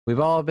We've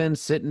all been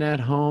sitting at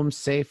home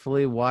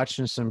safely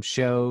watching some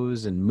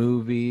shows and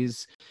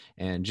movies,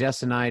 and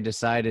Jess and I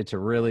decided to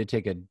really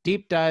take a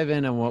deep dive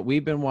in on what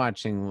we've been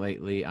watching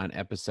lately on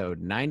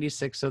episode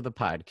 96 of the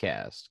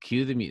podcast.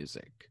 Cue the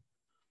music.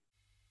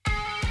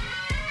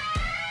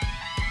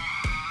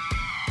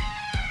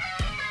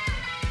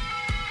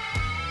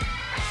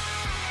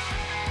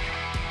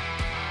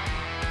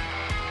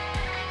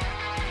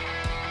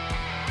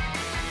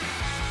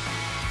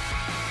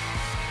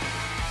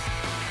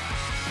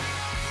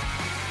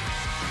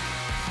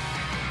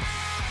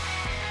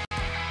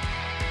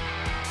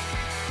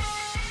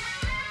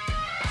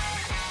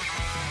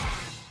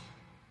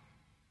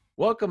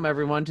 Welcome,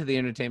 everyone, to the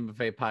Entertainment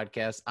Buffet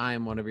podcast. I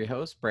am one of your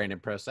hosts, Brandon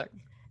Prosek.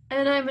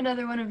 And I'm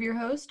another one of your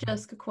hosts,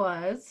 Jessica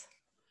Quaz.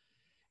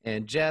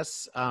 And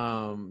Jess,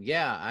 we're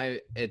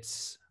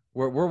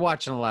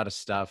watching a lot of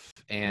stuff,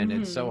 and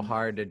it's so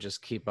hard to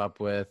just keep up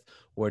with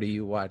what are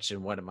you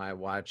watching, what am I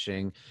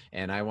watching,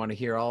 and I want to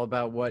hear all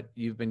about what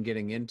you've been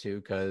getting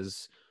into,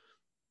 because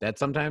that's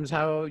sometimes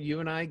how you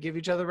and I give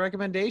each other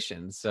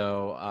recommendations.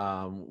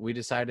 So we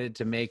decided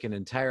to make an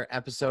entire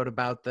episode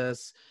about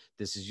this.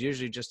 This is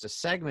usually just a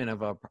segment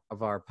of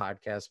our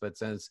podcast, but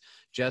since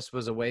Jess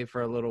was away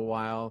for a little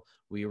while,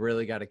 we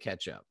really got to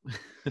catch up.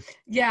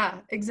 Yeah,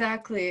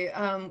 exactly.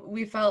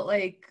 We felt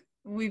like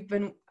we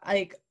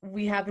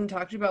haven't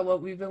talked about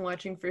what we've been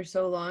watching for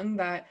so long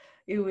that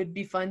it would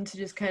be fun to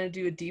just kind of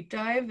do a deep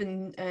dive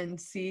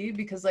and see,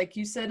 because like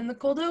you said in the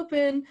cold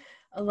open,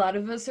 a lot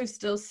of us are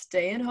still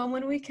staying home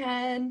when we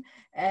can.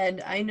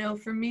 And I know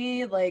for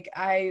me, like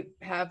I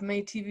have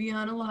my TV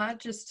on a lot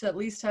just to at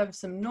least have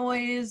some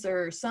noise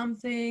or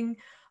something.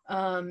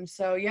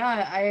 So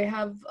yeah, I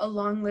have a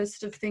long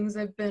list of things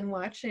I've been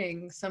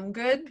watching, some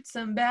good,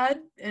 some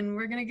bad, and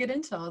we're going to get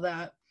into all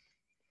that.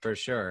 For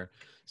sure.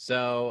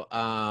 So,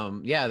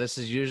 this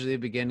is usually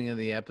the beginning of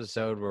the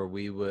episode where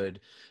we would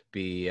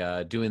be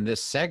doing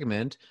this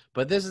segment,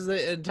 but this is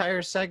the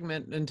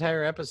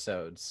entire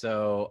episode.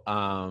 So,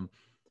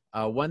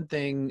 one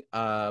thing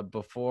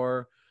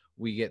before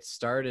we get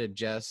started,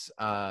 Jess,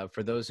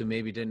 for those who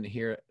maybe didn't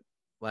hear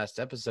last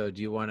episode,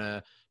 do you want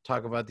to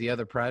talk about the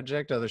other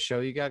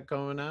show you got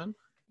going on?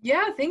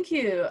 Yeah, thank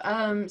you.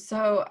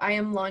 So I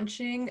am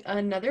launching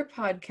another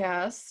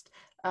podcast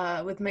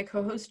with my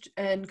co-host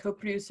and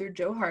co-producer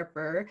Joe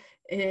Harper.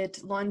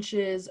 It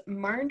launches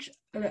March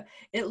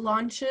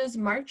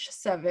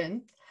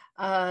 7th.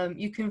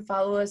 You can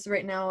follow us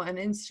right now on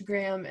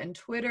Instagram and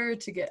Twitter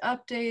to get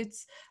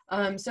updates.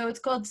 So it's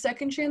called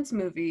Second Chance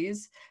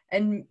Movies.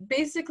 And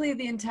basically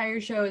the entire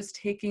show is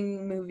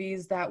taking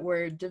movies that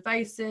were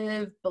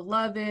divisive,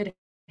 beloved,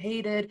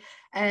 hated,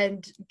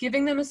 and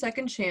giving them a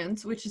second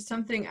chance, which is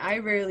something I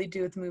rarely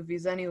do with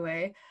movies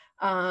anyway,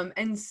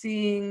 and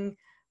seeing,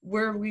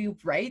 were we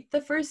right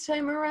the first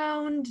time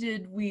around?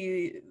 Did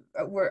we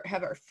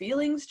have our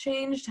feelings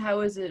changed? How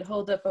is it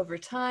hold up over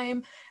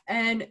time?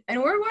 And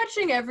we're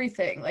watching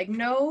everything, like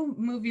no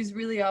movie's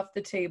really off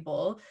the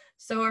table.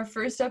 So our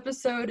first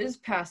episode is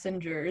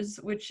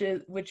Passengers, which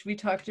we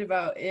talked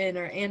about in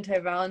our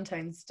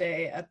anti-Valentine's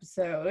Day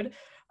episode.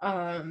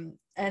 And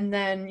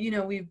then,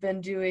 we've been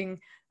doing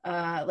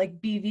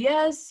like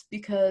BVS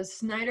because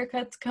Snyder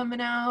Cut's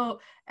coming out,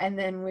 and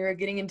then we were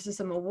getting into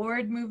some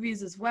award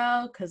movies as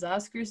well because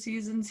Oscar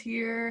season's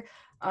here.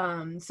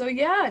 So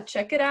yeah,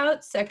 check it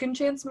out, Second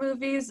Chance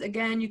Movies.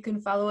 Again, you can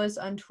follow us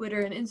on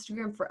Twitter and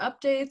Instagram for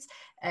updates,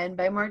 and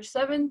by March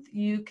 7th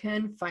you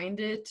can find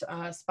it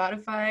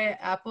Spotify,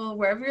 Apple,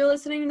 wherever you're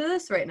listening to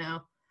this right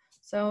now.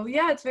 So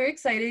yeah, it's very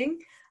exciting.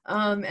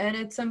 And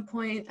at some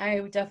point, I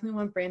would definitely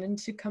want Brandon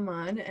to come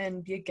on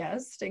and be a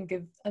guest and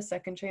give a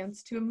second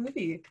chance to a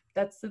movie.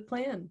 That's the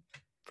plan.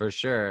 For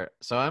sure.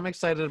 So I'm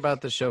excited about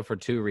the show for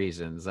two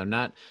reasons. I'm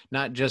not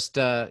just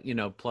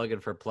plugging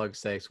for plug's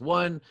sakes.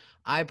 One,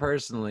 I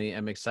personally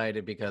am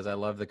excited because I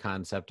love the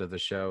concept of the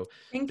show.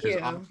 Thank There's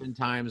you. often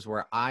times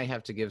where I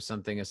have to give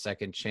something a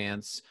second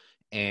chance,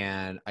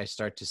 and I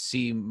start to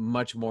see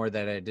much more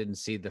that I didn't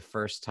see the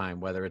first time,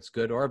 whether it's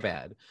good or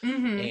bad.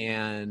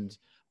 And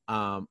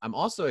I'm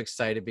also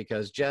excited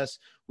because, Jess,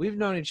 we've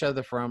known each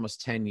other for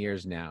almost 10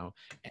 years now.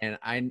 And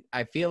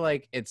I feel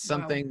like it's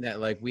something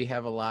that like we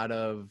have a lot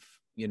of,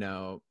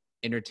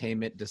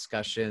 entertainment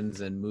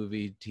discussions and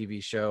movie,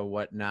 TV show,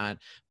 whatnot,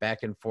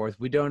 back and forth.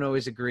 We don't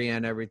always agree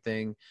on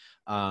everything.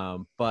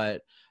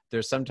 But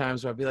there's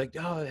sometimes where I'll be like,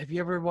 oh, have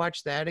you ever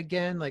watched that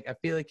again? Like, I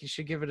feel like you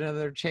should give it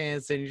another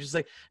chance. And you're just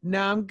like,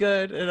 no, I'm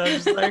good. And I'm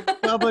just like,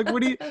 I'm like,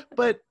 what do you,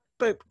 but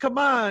come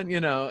on,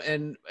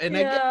 and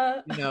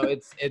yeah. I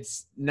get,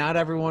 it's not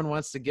everyone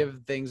wants to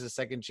give things a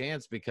second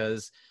chance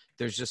because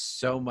there's just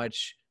so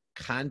much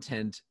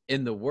content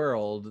in the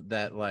world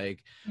that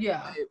like,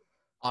 Yeah. I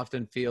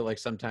often feel like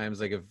sometimes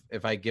like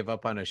if I give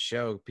up on a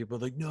show, people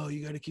are like, no,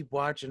 you got to keep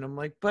watching. I'm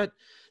like, but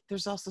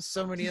there's also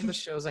so many other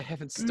shows I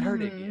haven't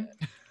started yet.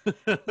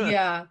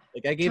 Yeah,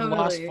 Like I gave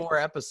Lost totally. 4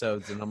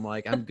 episodes and I'm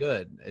like, I'm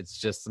good. It's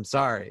just, I'm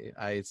sorry.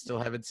 I still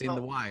haven't seen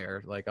The Oh,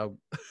 Wire. Like I'll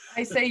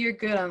I say you're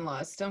good on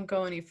Lost. Don't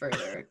go any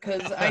further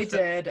because I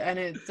did, and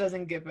it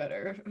doesn't get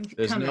better.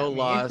 there's Come no at me.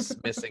 loss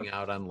missing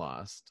out on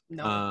Lost.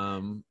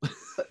 No.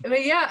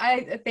 But yeah,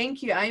 I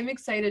thank you. I'm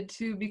excited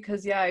too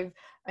because yeah,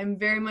 I'm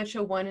very much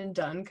a one and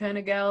done kind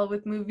of gal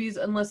with movies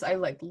unless I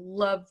like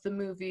love the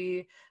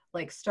movie,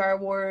 like Star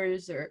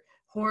Wars or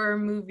horror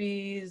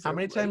movies How or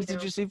many times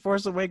did you see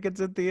Force Awakens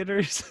in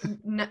theaters?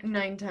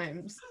 9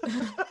 times.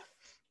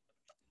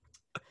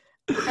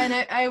 And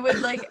I would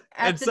like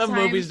And at the some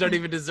movies don't time,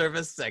 even deserve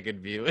a second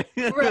viewing.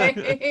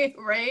 right,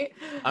 right.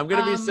 I'm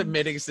going to be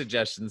submitting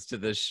suggestions to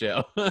this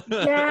show.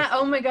 Yeah,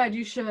 oh my God,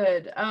 you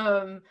should.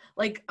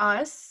 Like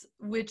Us,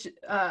 which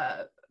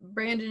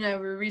Brandon and I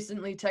were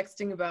recently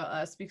texting about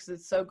Us because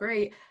it's so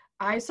great.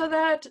 I saw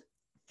that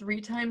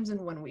 3 times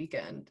in one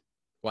weekend.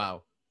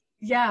 Wow.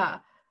 Yeah.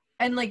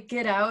 And like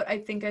Get Out, I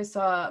think I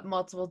saw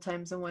multiple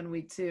times in one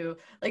week too.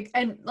 Like,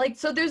 and like,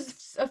 so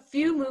there's a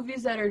few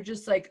movies that are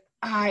just like,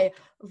 I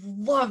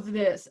love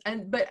this.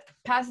 But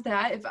past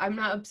that, if I'm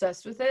not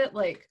obsessed with it,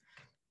 like,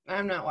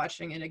 I'm not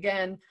watching it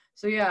again.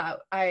 So yeah,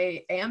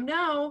 I am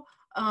now.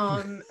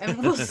 And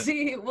we'll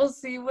see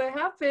what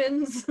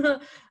happens.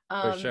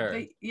 For sure.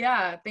 But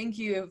yeah, thank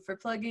you for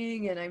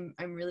plugging, and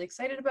I'm really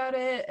excited about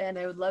it, and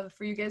I would love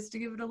for you guys to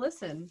give it a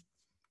listen.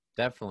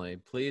 Definitely.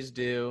 Please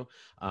do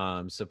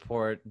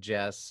support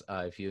Jess.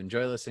 If you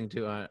enjoy listening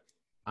to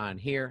on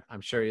here,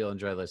 I'm sure you'll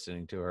enjoy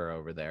listening to her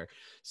over there.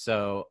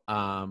 So,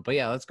 but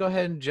yeah, let's go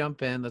ahead and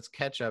jump in. Let's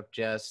catch up,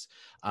 Jess.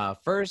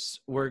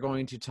 First, we're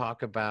going to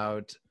talk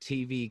about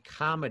TV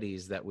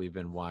comedies that we've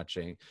been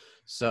watching.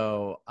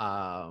 So,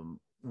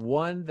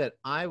 one that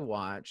I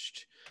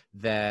watched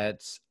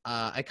that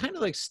I kind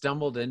of like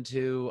stumbled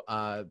into.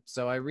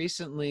 So I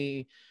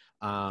recently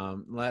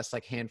last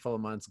like handful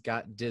of months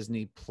got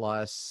Disney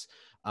Plus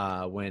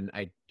when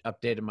I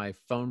updated my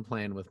phone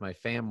plan with my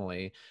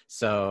family.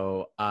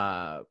 So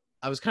I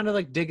was kind of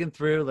like digging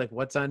through like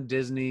what's on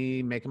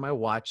Disney, making my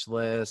watch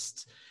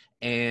list,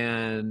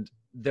 and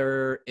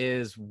there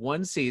is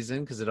one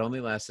season, because it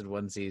only lasted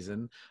one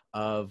season,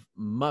 of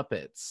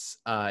Muppets.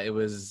 It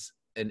was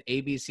an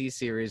ABC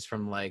series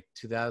from like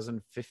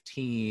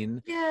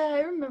 2015. Yeah,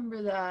 I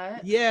remember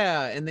that.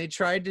 Yeah, and they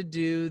tried to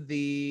do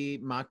the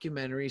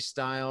mockumentary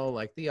style,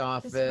 like The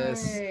That's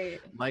Office, right.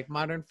 like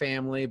Modern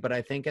Family, but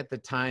I think at the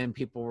time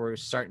people were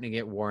starting to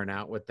get worn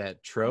out with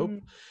that trope,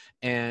 Mm,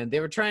 and they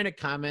were trying to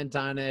comment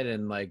on it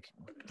and like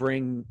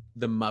bring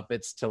the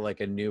Muppets to like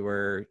a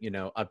newer,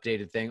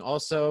 updated thing.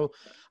 Also,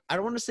 I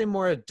don't want to say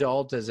more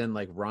adult as in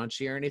like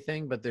raunchy or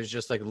anything, but there's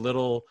just like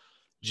little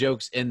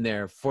jokes in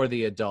there for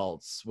the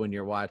adults when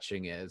you're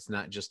watching it. It's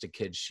not just a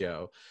kid's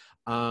show.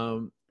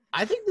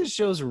 I think this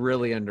show's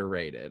really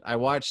underrated.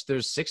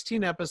 There's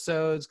 16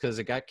 episodes because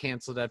it got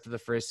canceled after the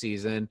first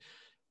season.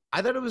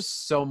 I thought it was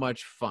so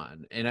much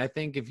fun. And I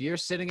think if you're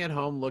sitting at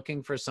home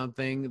looking for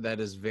something that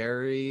is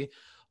very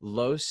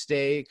low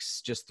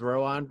stakes, just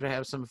throw on to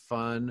have some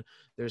fun.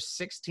 There's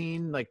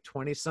 16 like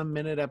 20 some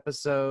minute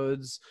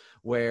episodes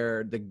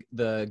where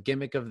the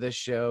gimmick of this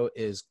show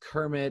is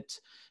Kermit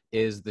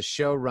is the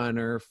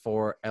showrunner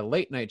for a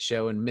late night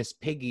show, and Miss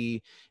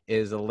Piggy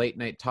is a late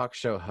night talk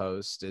show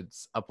host.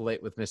 It's Up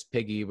Late with Miss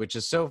Piggy, which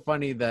is so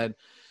funny that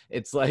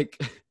it's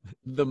like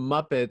the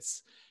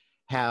Muppets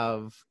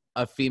have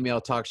a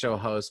female talk show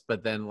host,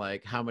 but then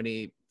like how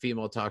many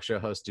female talk show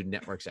hosts do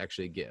networks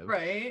actually give?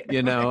 right.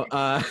 You know,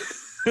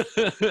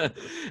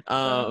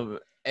 Uh,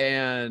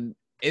 and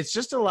it's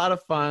just a lot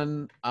of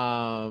fun.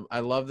 I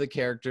love the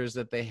characters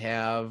that they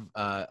have.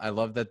 I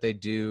love that they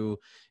do.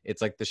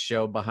 It's like the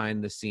show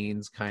behind the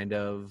scenes kind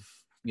of,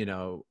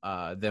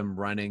 them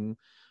running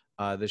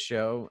the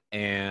show,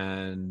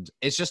 and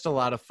it's just a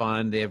lot of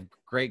fun. They have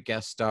great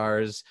guest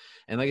stars,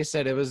 and like I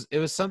said, it was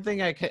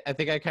something I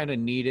think I kind of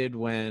needed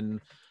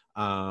when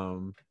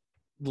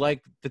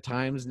like the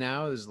times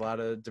now, there's a lot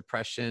of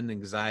depression,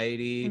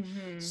 anxiety,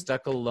 mhm.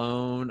 stuck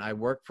alone. I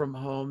work from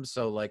home,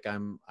 so like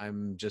I'm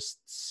just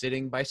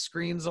sitting by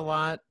screens a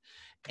lot,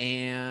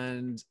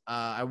 and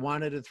I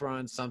wanted to throw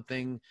in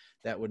something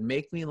that would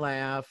make me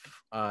laugh,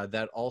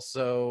 that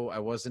also I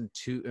wasn't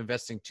too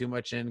investing too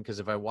much in,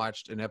 because if I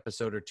watched an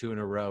episode or two in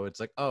a row,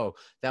 it's like, oh,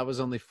 that was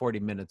only 40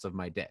 minutes of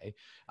my day.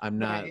 I'm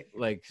not Right.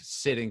 like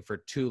sitting for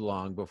too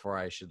long before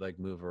I should like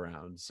move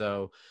around.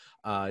 So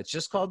it's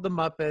just called The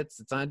Muppets.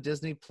 It's on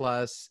Disney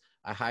Plus.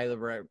 I highly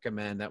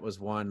recommend. That was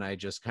one I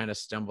just kind of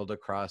stumbled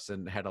across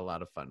and had a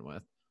lot of fun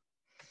with.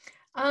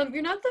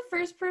 You're not the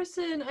first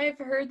person I've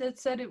heard that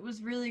said it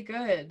was really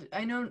good.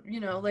 I know,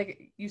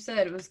 like you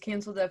said, it was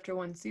canceled after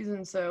one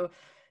season, so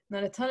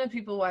not a ton of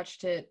people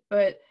watched it,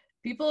 but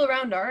people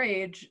around our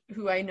age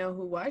who I know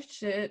who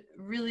watched it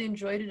really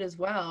enjoyed it as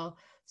well.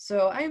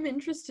 So I'm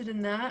interested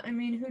in that. I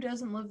mean, who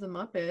doesn't love the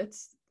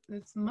Muppets?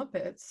 It's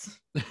Muppets.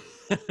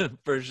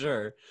 For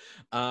sure.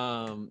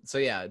 So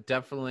yeah,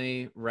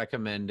 definitely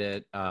recommend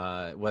it.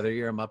 Whether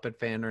you're a Muppet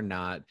fan or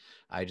not,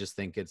 I just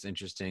think it's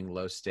interesting,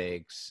 low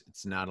stakes.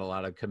 It's not a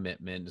lot of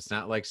commitment. It's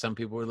not like some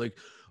people are like,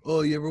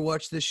 oh, you ever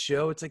watch this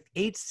show? It's like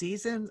 8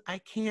 seasons. I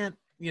can't,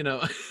 you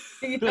know.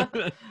 Yeah.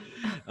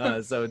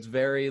 So it's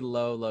very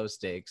low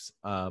stakes.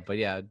 But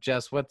yeah,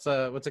 Jess, what's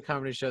a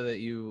comedy show that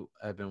you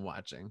have been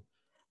watching?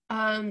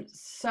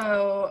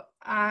 So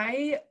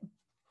I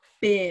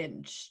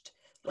binged,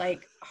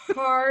 like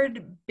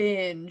hard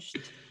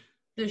binged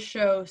the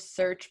show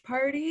Search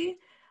Party.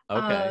 Okay.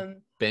 Um,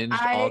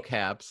 Binged all I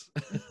caps.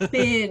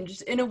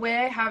 binged in a way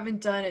I haven't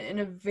done it in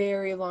a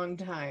very long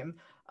time.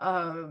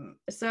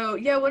 So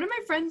yeah, one of my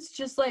friends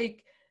just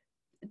like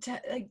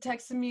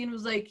texted me and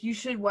was like, "You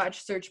should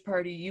watch Search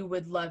Party. You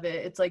would love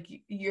it. It's like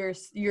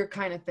your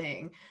kind of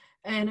thing."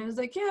 And I was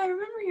like, "Yeah, I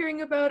remember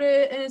hearing about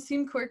it, and it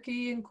seemed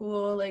quirky and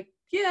cool. Like,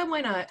 yeah,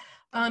 why not?"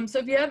 So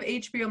if you have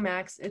HBO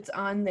Max, it's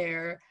on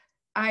there.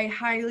 I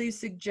highly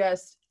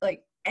suggest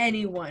like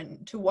anyone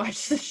to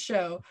watch the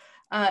show.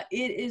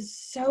 It is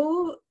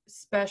so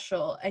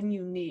special and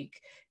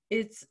unique.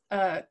 It's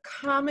a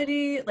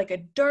comedy, like a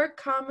dark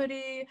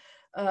comedy,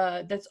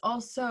 that's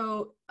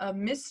also a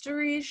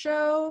mystery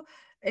show.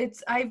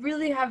 I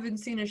really haven't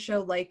seen a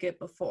show like it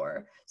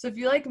before. So if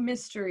you like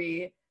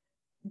mystery,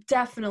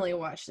 definitely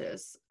watch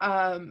this.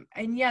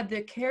 And yeah,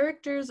 the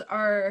characters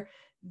are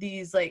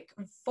these like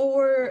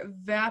four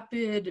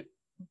vapid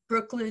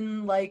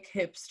Brooklyn like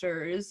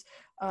hipsters.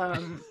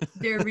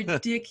 They're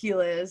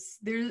ridiculous.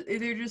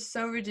 They're just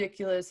so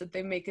ridiculous that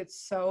they make it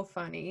so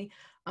funny.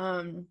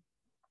 Um,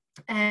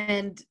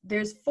 and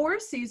there's 4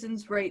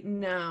 seasons right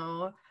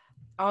now,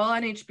 all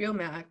on HBO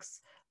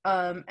Max.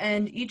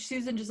 And each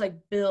season just like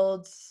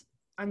builds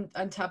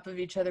on top of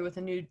each other with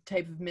a new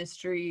type of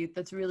mystery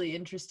that's really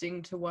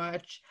interesting to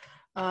watch.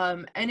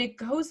 And it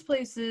goes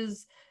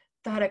places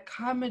that a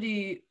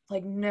comedy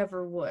like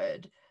never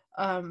would.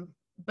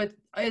 But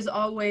is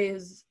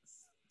always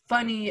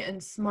funny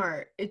and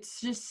smart.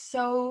 It's just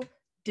so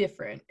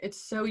different. It's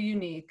so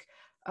unique.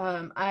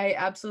 I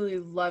absolutely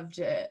loved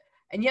it.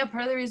 And yeah,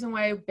 part of the reason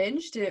why I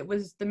binged it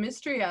was the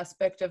mystery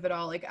aspect of it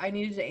all. Like I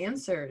needed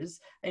answers.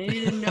 I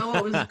needed to know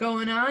what was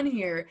going on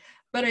here.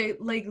 But I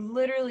like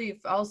literally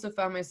also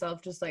found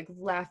myself just like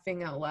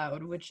laughing out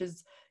loud, which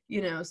is,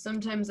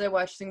 sometimes I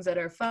watch things that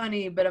are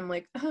funny, but I'm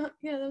like,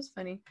 yeah, that was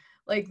funny.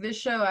 Like this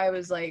show, I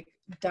was like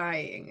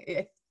dying.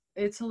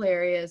 It's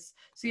hilarious.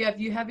 So yeah, if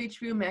you have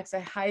HBO Max, I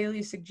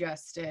highly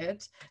suggest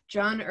it.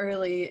 John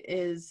Early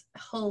is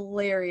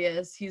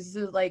hilarious. He's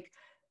like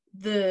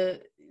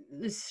the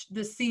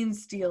the scene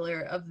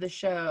stealer of the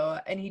show,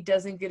 and he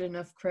doesn't get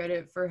enough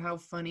credit for how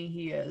funny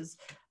he is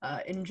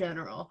in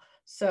general.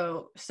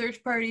 So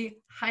Search Party,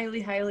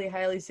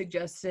 highly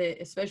suggest it,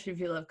 especially if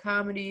you love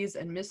comedies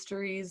and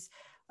mysteries.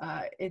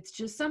 It's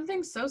just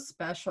something so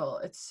special.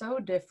 It's so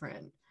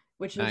different,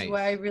 which is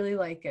why I Nice. really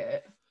like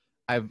it.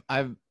 I've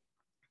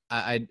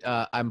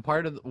I'm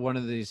part of one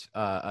of these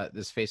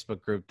this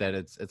Facebook group that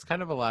it's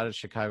kind of a lot of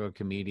Chicago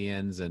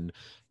comedians and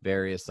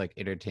various like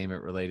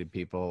entertainment related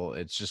people.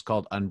 It's just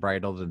called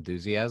Unbridled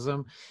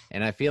Enthusiasm,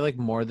 and I feel like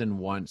more than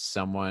once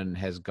someone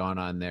has gone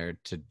on there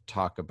to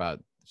talk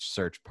about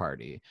Search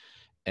Party,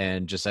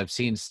 and just I've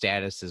seen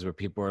statuses where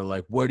people are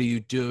like, what are you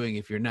doing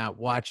if you're not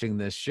watching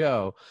this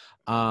show?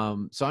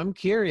 So I'm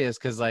curious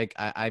because like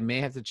I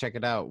may have to check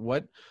it out.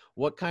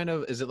 What kind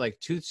of, is it like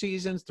 2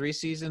 seasons, 3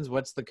 seasons?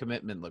 What's the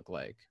commitment look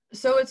like?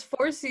 So it's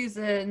 4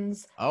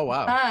 seasons, Oh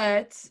wow.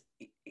 but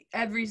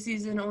every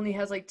season only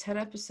has like 10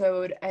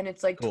 episode, and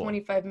it's like Cool.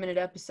 25-minute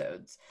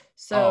episodes. Oh,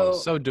 So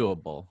so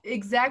doable.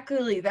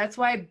 exactly. That's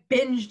why I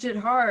binged it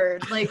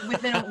hard. Like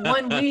within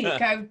 1 week,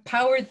 I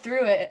powered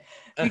through it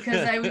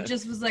because I would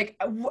just was like,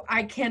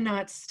 I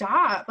cannot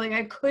stop. Like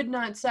I could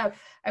not stop.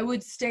 I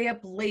would stay up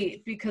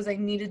late because I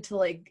needed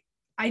to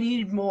I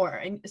needed more.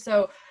 And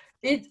so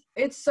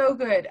it's so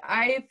good.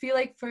 I feel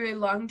like for a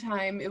long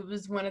time, it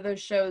was one of those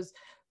shows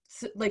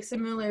like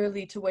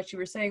similarly to what you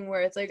were saying,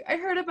 where it's like, I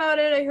heard about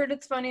it. I heard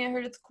it's funny. I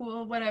heard it's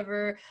cool,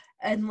 whatever.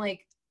 And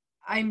like,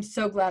 I'm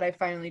so glad I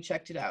finally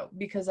checked it out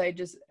because I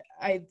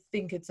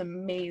think it's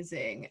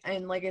amazing.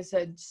 And like I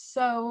said,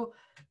 so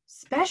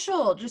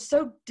special, just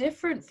so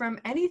different from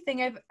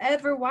anything I've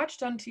ever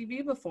watched on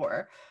TV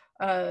before.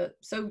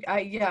 So I,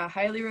 yeah,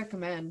 highly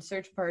recommend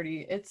Search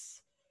Party.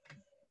 It's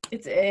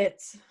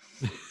it.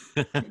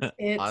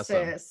 It's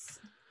Awesome. sis.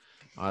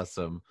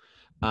 Awesome.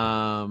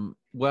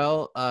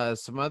 Well,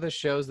 some other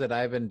shows that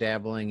I've been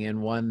dabbling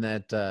in, one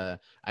that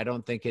I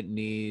don't think it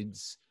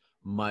needs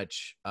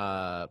much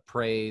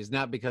praise,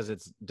 not because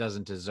it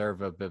doesn't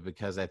deserve it, but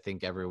because I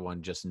think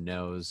everyone just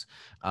knows.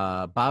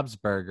 Bob's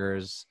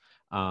Burgers.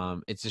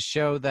 It's a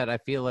show that I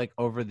feel like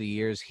over the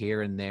years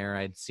here and there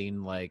I'd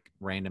seen like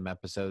random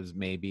episodes,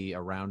 maybe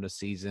around a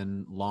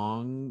season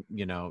long,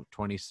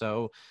 20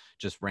 so,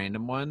 just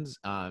random ones.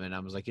 And I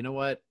was like, you know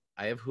what,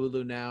 I have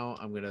Hulu now.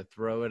 I'm gonna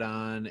throw it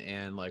on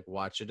and like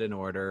watch it in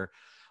order.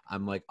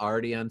 I'm like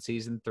already on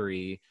season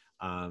 3.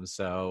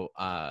 So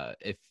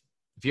if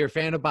if you're a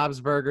fan of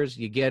Bob's Burgers,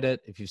 you get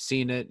it. If you've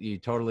seen it, you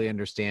totally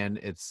understand.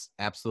 It's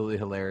absolutely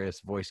hilarious.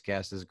 Voice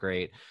cast is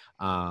great.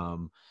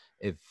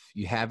 If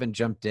you haven't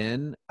jumped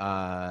in,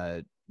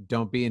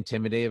 don't be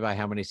intimidated by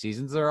how many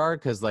seasons there are,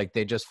 because like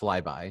they just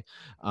fly by.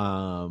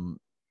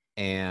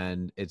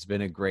 And it's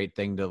been a great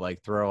thing to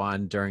like throw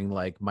on during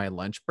like my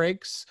lunch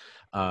breaks,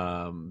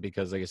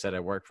 because like I said, I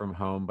work from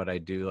home, but I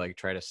do like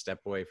try to step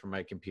away from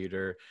my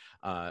computer.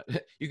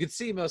 You can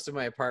see most of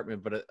my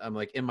apartment, but I'm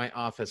like in my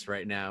office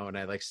right now, and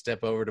I like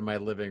step over to my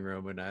living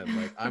room, and I'm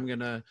like, I'm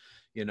gonna,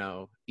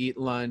 eat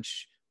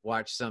lunch,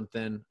 watch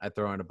something. I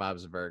throw on a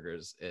Bob's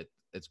Burgers.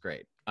 It's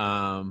great.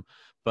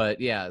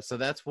 But yeah, so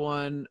that's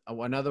one.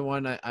 Another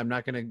one I'm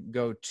not going to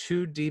go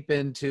too deep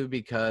into,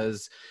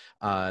 because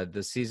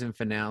the season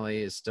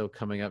finale is still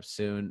coming up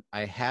soon.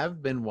 I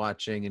have been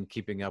watching and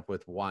keeping up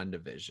with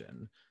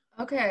WandaVision.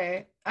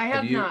 Okay. I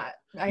have not.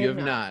 You have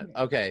not.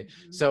 Okay.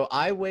 So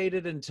I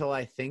waited until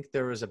I think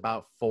there was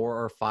about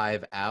 4 or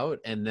 5 out.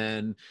 And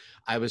then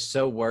I was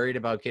so worried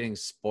about getting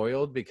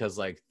spoiled, because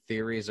like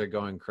theories are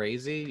going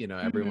crazy.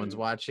 Everyone's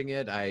watching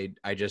it. I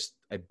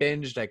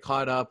binged, I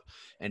caught up,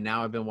 and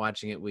now I've been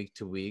watching it week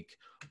to week.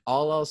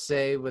 All I'll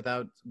say,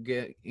 without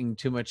getting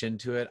too much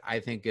into it, I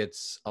think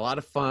it's a lot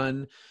of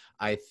fun.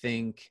 I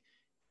think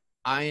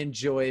I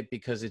enjoy it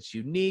because it's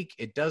unique.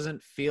 It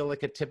doesn't feel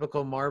like a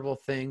typical Marvel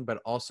thing,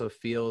 but also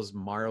feels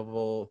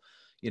Marvel,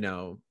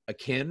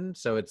 akin.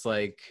 So it's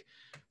like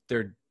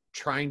they're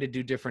trying to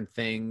do different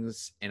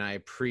things, and I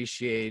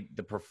appreciate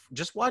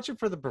just watch it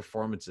for the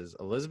performances.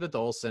 Elizabeth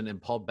Olsen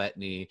and Paul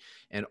Bettany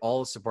and all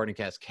the supporting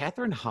cast.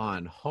 Kathryn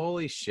Hahn,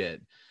 holy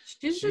shit.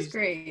 She's just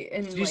great.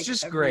 And she's like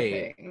just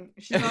everything.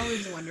 great. She's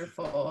always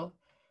wonderful.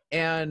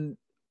 And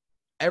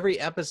every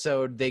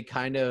episode, they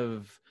kind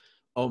of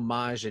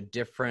homage a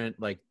different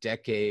like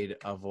decade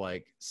of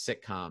like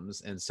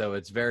sitcoms, and so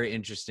it's very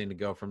interesting to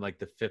go from like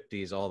the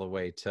 50s all the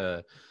way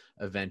to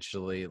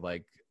eventually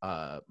like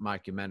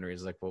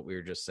mockumentaries, like what we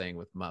were just saying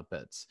with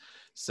Muppets.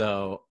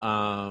 So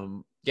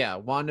yeah,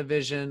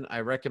 WandaVision,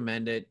 I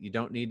recommend it. You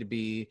don't need to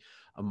be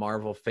a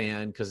Marvel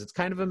fan, because it's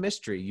kind of a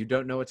mystery. You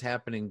don't know what's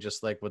happening,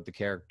 just like with the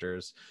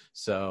characters.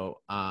 So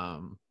I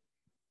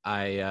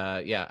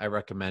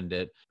recommend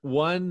it.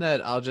 One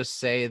that I'll just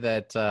say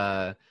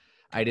that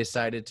I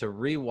decided to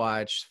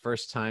rewatch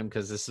first time,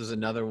 because this is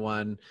another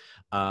one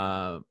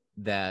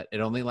that it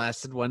only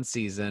lasted 1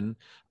 season.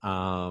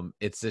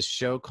 It's this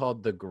show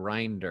called The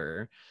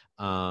Grinder.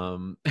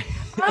 Oh,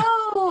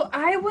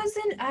 I was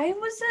an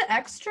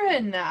extra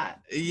in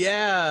that.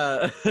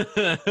 Yeah.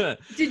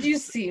 Did you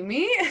see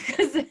me?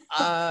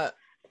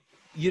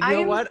 You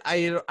know what?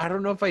 I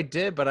don't know if I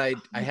did, but I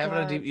have it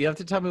on DVD. You have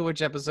to tell me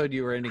which episode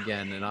you were in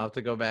again, and I'll have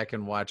to go back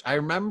and watch. I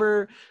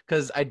remember,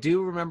 because I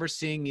do remember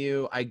seeing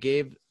you. I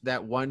gave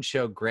that one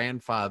show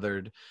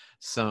Grandfathered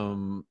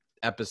some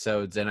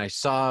episodes, and I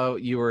saw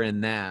you were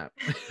in that.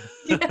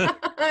 Yeah,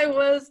 I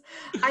was.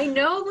 I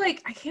know,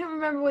 like, I can't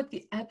remember what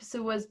the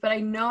episode was, but I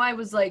know I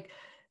was like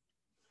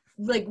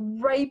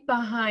right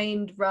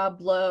behind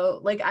Rob Lowe.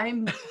 Like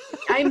I'm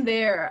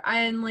there,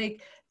 and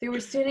like they were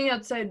standing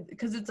outside,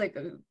 because it's like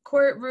a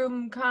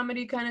courtroom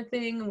comedy kind of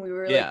thing, and we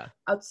were like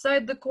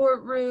outside the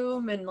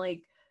courtroom, and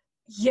like,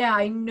 yeah,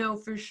 I know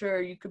for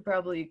sure you could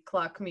probably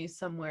clock me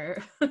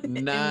somewhere.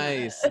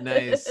 Nice.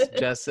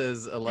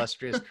 Jess's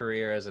illustrious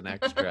career as an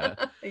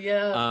extra.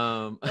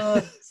 Yeah.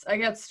 I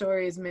got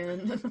stories,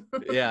 man.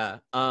 Yeah.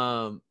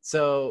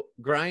 So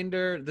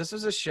Grinder, this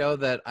was a show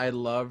that I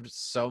loved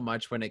so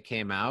much when it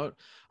came out.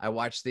 I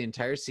watched the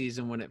entire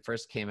season when it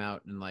first came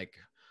out, and like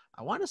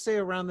I want to say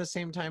around the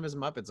same time as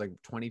Muppets, like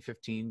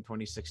 2015,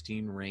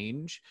 2016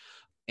 range.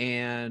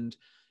 And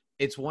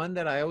it's one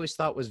that I always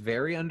thought was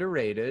very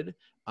underrated,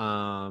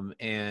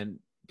 and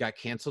got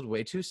canceled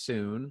way too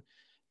soon,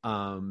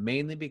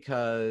 mainly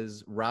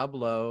because Rob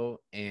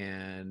Lowe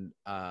and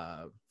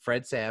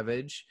Fred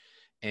Savage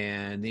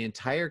and the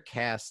entire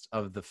cast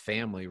of the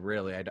family,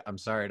 really. I'm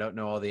sorry, I don't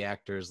know all the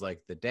actors,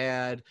 like the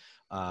dad,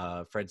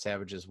 Fred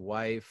Savage's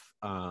wife,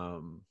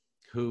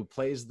 who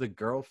plays the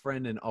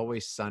girlfriend in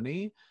Always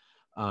Sunny.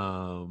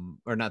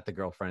 Or not the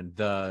girlfriend,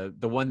 the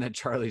one that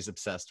Charlie's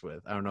obsessed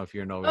with. I don't know if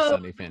you're an Always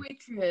Sunny fan.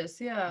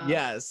 Waitress, yeah.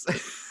 Yes.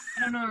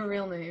 I don't know her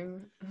real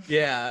name.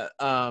 Yeah.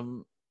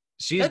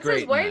 She's That's great.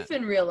 His wife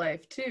in real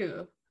life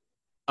too.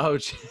 Oh,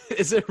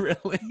 is it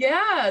really?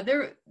 Yeah,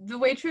 the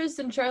waitress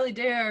and Charlie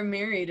Day are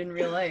married in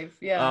real life.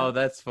 Yeah. Oh,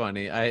 that's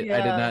funny. I did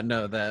not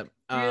know that.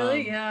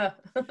 Really? Yeah.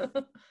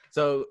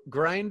 So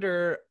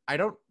Grinder, I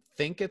don't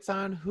think it's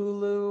on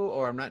Hulu,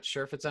 or I'm not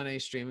sure if it's on any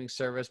streaming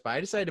service, but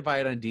I decided to buy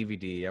it on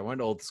DVD. I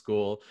went old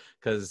school,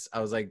 because I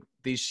was like,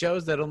 these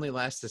shows that only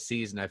last a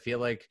season, I feel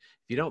like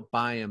if you don't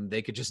buy them,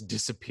 they could just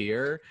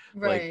disappear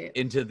like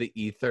into the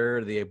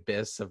ether, the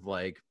abyss of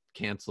like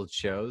canceled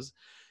shows.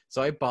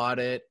 So I bought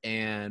it,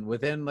 and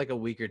within like a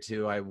week or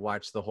two, I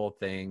watched the whole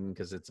thing,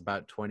 because it's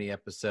about 20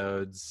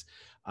 episodes.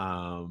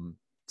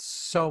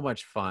 So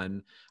much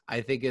fun.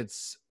 I think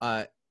it's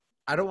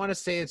I don't want to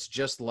say it's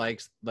just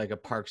like a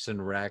Parks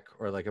and Rec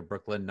or like a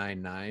Brooklyn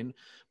Nine-Nine,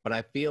 but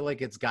I feel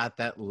like it's got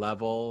that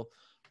level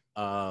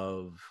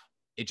of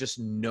it just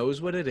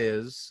knows what it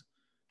is.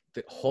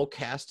 The whole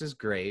cast is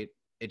great.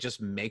 It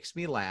just makes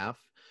me laugh.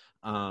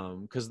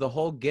 Because the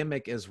whole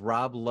gimmick is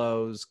Rob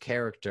Lowe's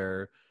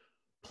character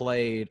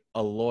played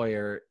a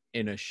lawyer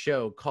in a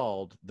show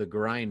called The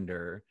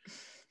Grinder,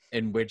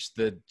 in which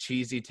the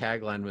cheesy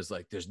tagline was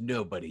like, there's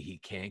nobody he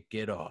can't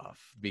get off,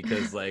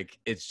 because like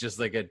it's just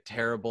like a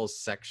terrible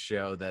sex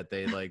show that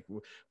they like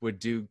would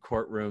do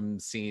courtroom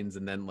scenes,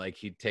 and then like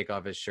he'd take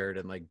off his shirt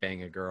and like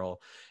bang a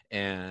girl.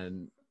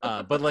 And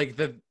but like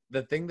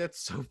the thing that's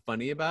so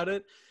funny about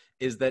it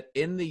is that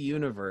in the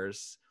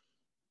universe,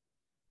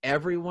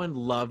 everyone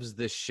loves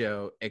this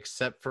show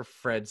except for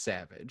Fred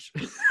Savage.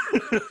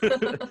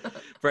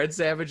 Fred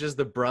Savage is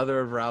the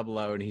brother of Rob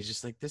Lowe, and he's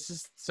just like, this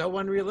is so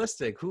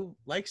unrealistic. Who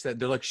likes that?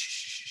 They're like,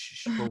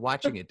 shh, we're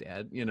watching it,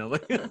 Dad. You know,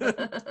 like,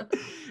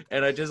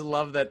 and I just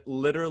love that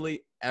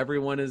literally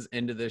everyone is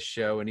into this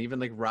show, and even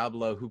like Rob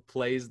Lowe, who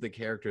plays the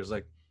character, is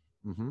like,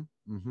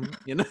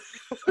 you know.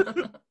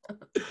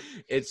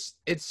 It's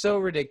so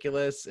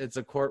ridiculous. It's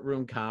a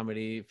courtroom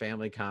comedy,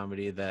 family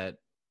comedy that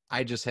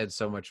I just had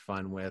so much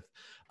fun with.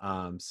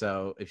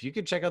 So if you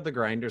could check out The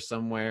Grinder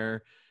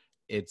somewhere,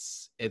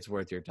 it's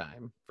worth your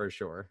time for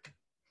sure.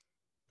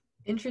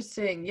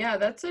 Interesting. Yeah,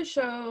 that's a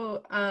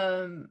show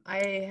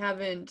I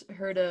haven't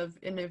heard of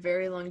in a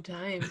very long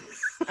time.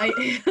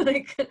 I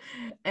like,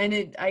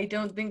 and I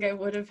don't think I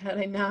would have had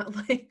I not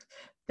like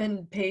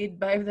been paid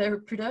by their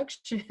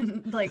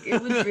production. Like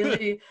it was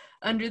really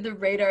under the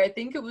radar. I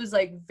think it was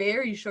like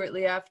very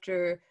shortly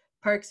after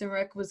Parks and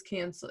Rec was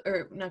canceled,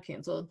 or not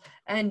canceled,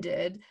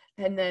 ended,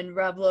 and then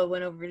Rob Lowe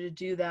went over to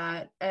do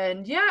that.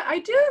 And yeah, I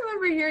do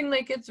remember hearing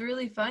like it's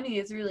really funny,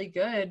 it's really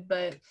good,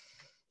 but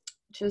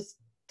just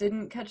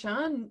didn't catch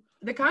on.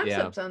 The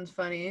concept sounds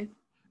funny.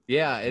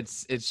 Yeah,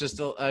 it's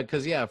just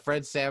because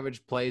Fred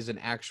Savage plays an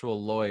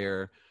actual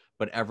lawyer,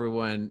 but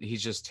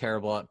he's just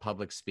terrible at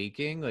public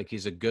speaking. Like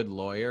he's a good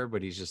lawyer,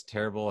 but he's just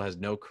terrible, has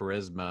no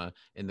charisma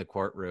in the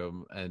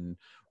courtroom. And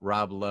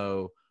Rob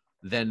Lowe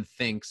then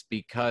thinks,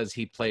 because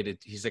he played it,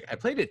 he's like, I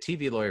played a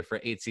TV lawyer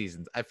for 8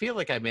 seasons, I feel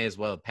like I may as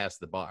well pass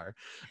the bar.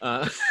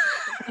 And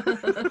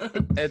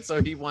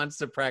so he wants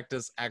to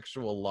practice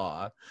actual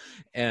law.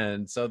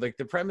 And so like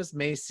the premise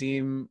may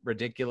seem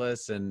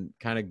ridiculous and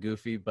kind of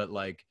goofy, but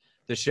like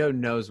the show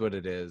knows what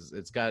it is.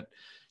 It's got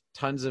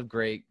tons of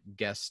great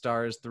guest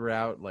stars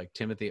throughout, like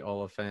Timothy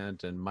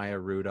Olyphant and Maya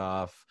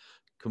Rudolph,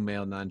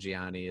 Kumail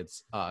Nanjiani.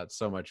 It's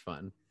so much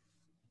fun.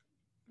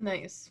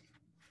 Nice.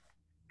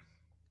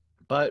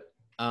 But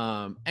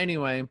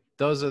anyway,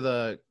 those are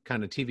the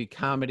kind of TV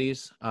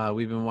comedies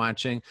we've been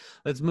watching.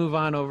 Let's move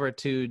on over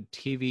to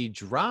TV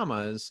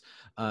dramas.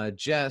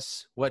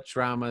 Jess, what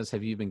dramas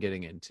have you been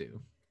getting into?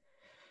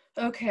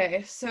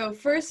 Okay, so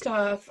first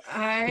off,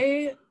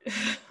 I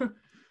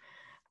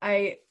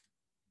I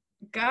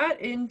got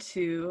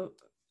into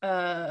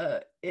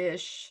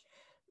ish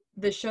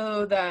the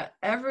show that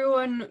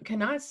everyone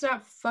cannot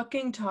stop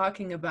fucking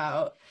talking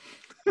about.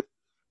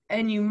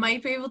 And you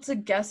might be able to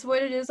guess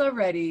what it is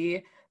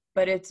already,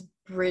 but it's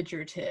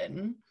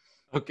Bridgerton.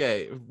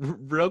 Okay,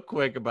 real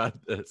quick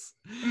about this.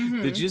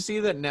 Did you see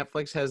that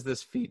Netflix has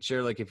this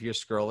feature, like if you're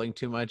scrolling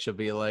too much, it'll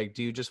be like,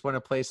 do you just want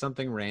to play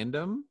something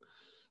random?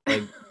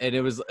 Like, and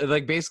it was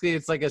like, basically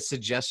it's like a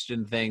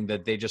suggestion thing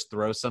that they just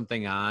throw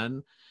something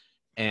on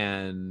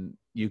and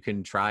you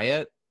can try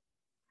it.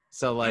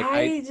 So like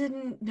I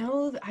didn't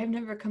know I've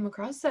never come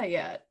across that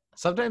yet.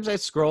 Sometimes I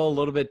scroll a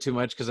little bit too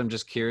much because I'm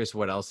just curious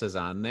what else is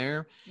on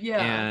there.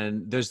 Yeah.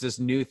 And there's this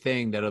new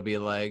thing that'll be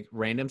like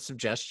random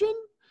suggestion.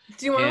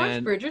 Do you want to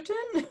watch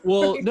Bridgerton?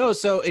 Well, no.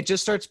 So it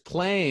just starts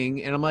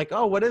playing and I'm like,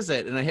 oh, what is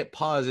it? And I hit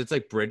pause. It's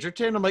like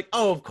Bridgerton. I'm like,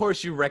 oh, of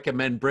course you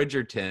recommend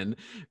Bridgerton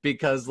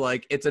because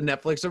like it's a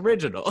Netflix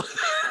original.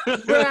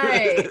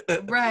 Right.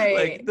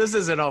 Like this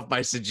isn't off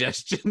my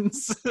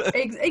suggestions.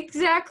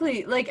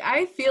 Exactly. Like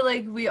I feel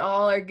like we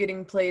all are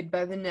getting played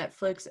by the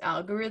Netflix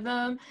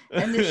algorithm,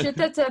 and the shit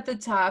that's at the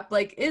top,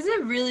 like, is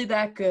it really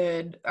that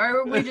good?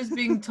 Or are we just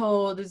being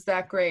told it's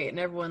that great and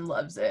everyone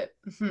loves it?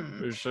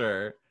 For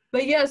sure.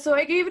 But yeah, so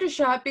I gave it a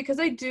shot because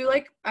I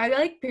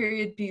like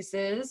period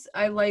pieces.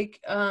 I like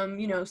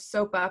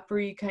soap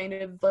opera kind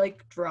of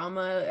like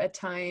drama at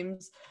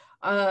times.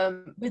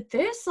 But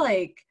this,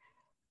 like,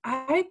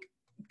 I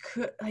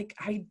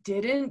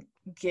didn't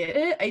get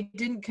it. I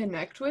didn't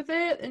connect with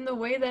it in the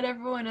way that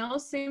everyone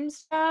else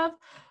seems to have.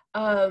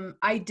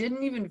 I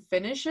didn't even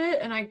finish it,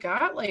 and I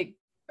got like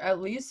at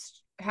least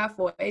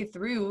halfway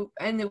through,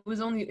 and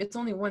it's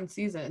only one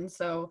season,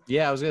 so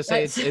yeah, I was gonna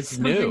say it's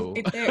new.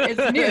 Right there.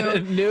 It's new.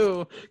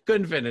 New.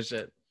 Couldn't finish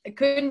it. I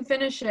couldn't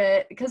finish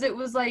it because it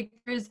was like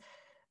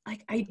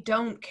I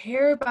don't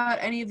care about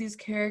any of these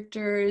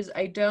characters.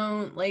 I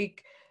don't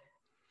like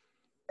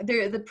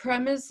the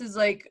premise is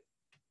like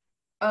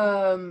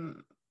I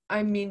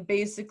mean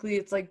basically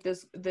it's like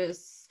this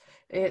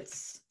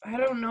it's I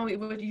don't know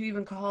what you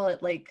even call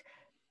it, like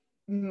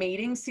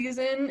mating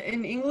season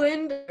in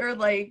England, or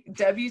like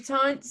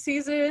debutante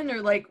season,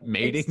 or like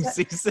mating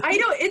season. I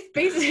know it's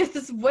basically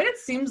it's what it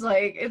seems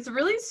like. It's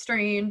really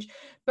strange,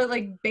 but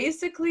like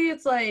basically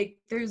it's like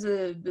there's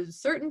a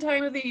certain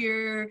time of the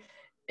year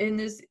in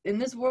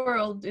this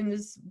world, in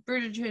this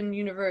Bridgerton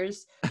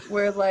universe,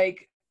 where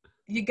like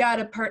you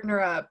gotta partner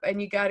up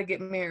and you gotta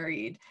get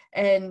married,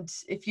 and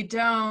if you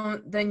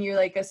don't, then you're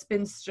like a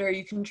spinster.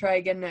 You can try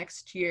again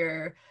next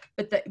year,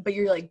 but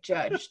you're like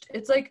judged.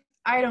 It's like,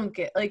 I don't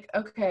get, like,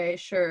 okay,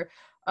 sure.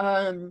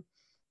 And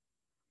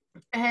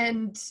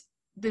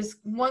this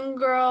one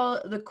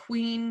girl, the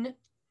queen,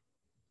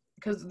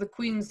 because the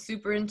queen's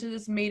super into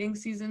this mating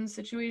season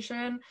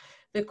situation,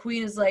 the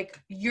queen is like,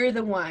 you're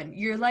the one,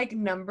 you're like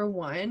number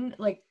one,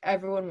 like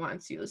everyone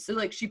wants you. So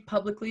like she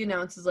publicly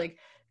announces, like,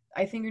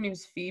 I think her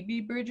name's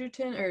Phoebe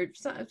Bridgerton, or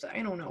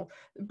I don't know,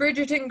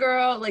 Bridgerton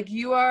girl, like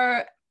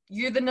you're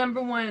the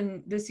number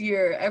one this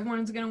year,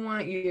 everyone's gonna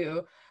want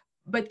you.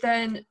 But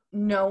then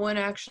no one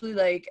actually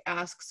like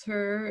asks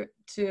her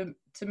to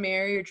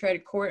marry or try to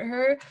court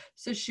her.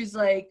 So she's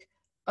like,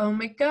 oh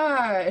my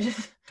god,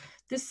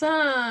 this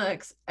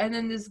sucks. And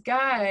then this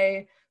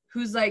guy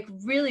who's like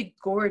really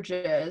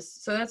gorgeous,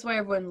 so that's why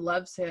everyone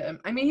loves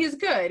him. I mean, he's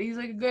good, he's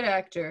like a good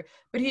actor,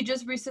 but he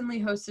just recently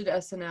hosted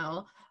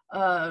SNL,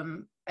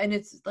 and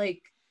it's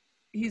like,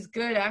 he's a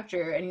good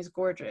actor and he's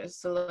gorgeous,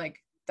 so like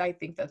I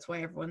think that's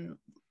why everyone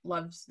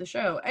loves the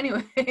show.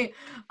 Anyway,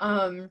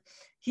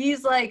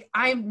 he's like,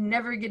 I'm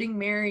never getting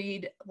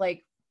married,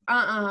 like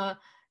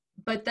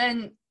but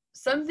then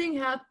something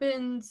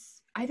happens.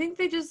 I think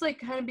they just like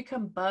kind of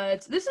become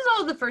buds. This is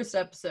all the first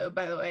episode,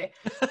 by the way.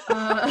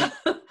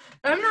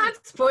 I'm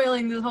not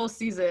spoiling the whole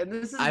season.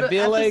 This is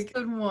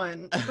episode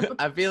 1.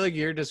 I feel like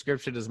your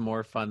description is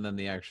more fun than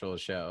the actual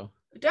show.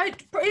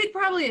 It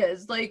probably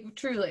is, like,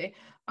 truly.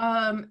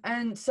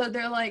 And so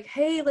they're like,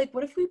 hey, like,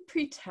 what if we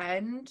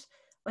pretend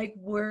like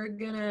we're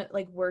gonna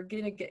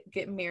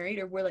get married,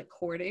 or we're like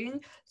courting,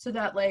 so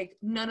that like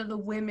none of the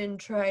women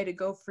try to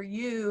go for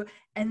you,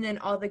 and then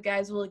all the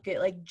guys will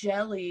get like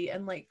jelly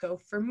and like go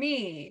for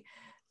me.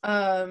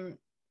 And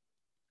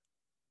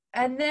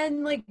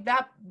then like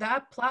that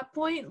plot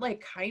point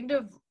like kind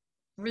of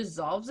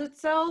resolves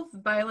itself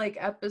by like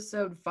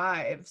episode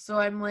 5. So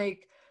I'm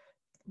like,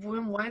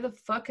 why the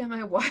fuck am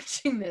I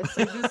watching this?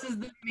 Like, this is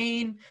the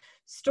main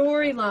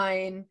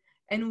storyline,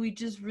 and we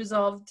just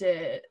resolved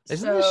it.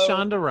 Isn't this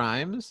Shonda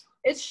Rhimes?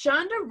 It's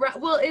Shonda.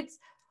 Well,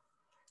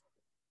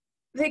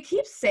 they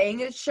keep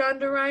saying it's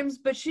Shonda Rhimes,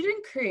 but she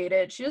didn't create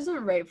it. She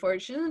doesn't write for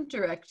it. She doesn't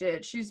direct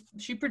it.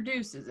 She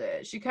produces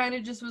it. She kind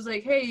of just was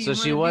like, hey. So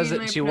she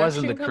wasn't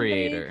the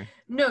creator.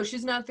 No,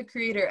 she's not the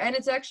creator, and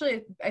it's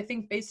actually, I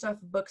think, based off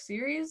a book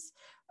series.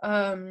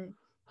 But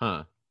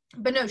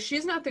no,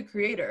 she's not the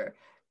creator.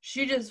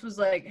 She just was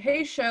like,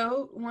 hey,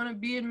 show, want to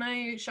be in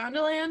my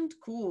Shondaland?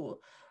 Cool.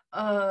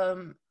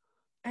 And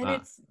I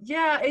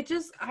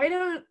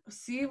don't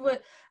see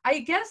what, I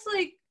guess,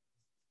 like,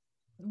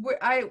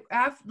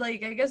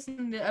 I guess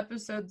in the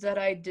episodes that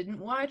I didn't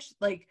watch,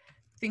 like,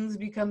 things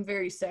become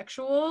very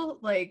sexual,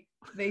 like,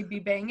 they be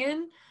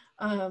banging,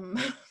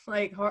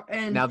 like,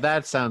 and now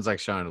that sounds like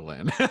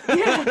Shondaland.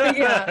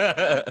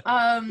 yeah.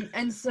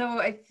 And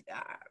so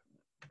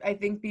I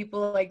think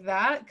people like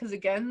that, because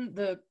again,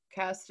 the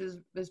cast is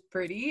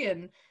pretty,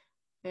 and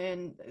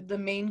the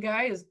main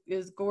guy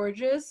is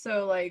gorgeous,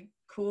 so like,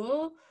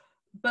 cool.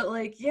 But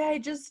like, yeah,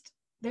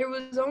 there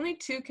was only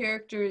 2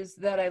 characters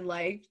that I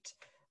liked,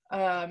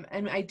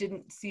 and I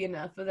didn't see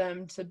enough of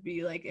them to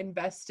be like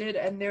invested,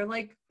 and they're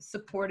like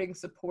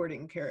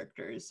supporting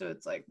characters, so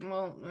it's like,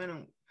 well,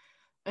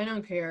 I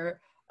don't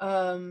care.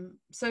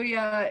 So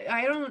yeah,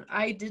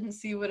 I didn't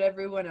see what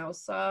everyone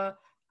else saw.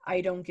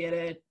 I don't get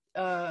it.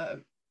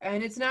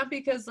 And it's not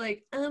because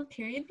like,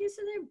 period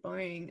pieces are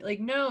boring. Like,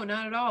 no,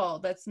 not at all.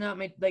 That's not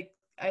my, like,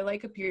 I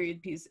like a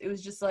period piece. It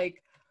was just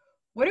like,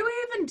 what are we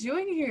even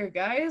doing here,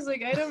 guys?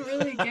 Like, I don't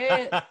really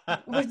get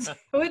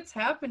what's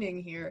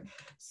happening here.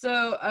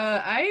 So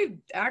I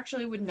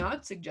actually would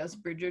not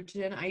suggest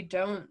Bridgerton.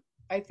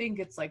 I think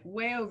it's like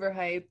way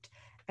overhyped,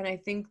 and I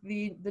think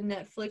the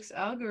Netflix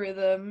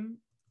algorithm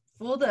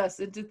fooled us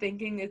into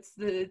thinking it's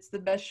the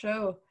best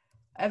show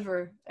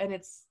ever, and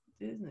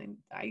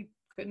I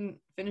couldn't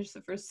finish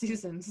the first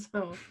season,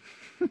 so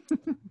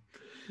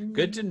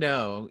good to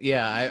know.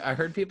 Yeah, I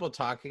heard people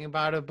talking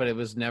about it, but it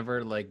was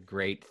never like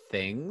great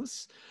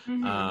things.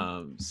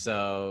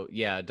 So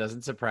yeah, it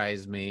doesn't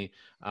surprise me.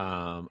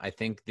 I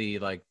think the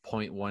like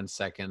 0.1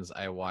 seconds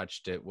I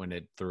watched it when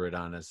it threw it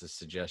on as a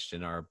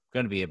suggestion are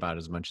going to be about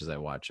as much as I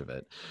watch of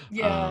it.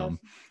 Yeah.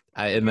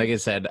 And like I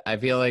said, I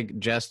feel like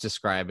just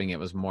describing it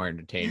was more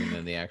entertaining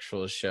than the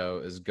actual show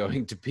is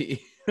going to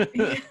be.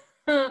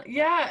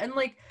 Yeah, and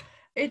like,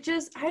 it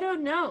just, I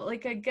don't know,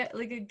 like, I get,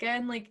 like,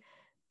 again, like,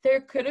 there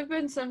could have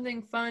been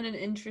something fun and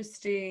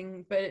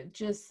interesting, but it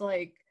just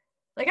like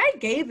I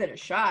gave it a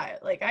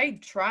shot. Like, I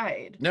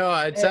tried. No,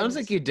 it sounds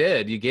like you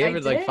did. You gave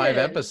it like 5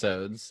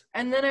 episodes.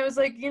 And then I was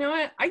like, you know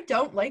what? I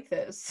don't like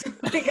this.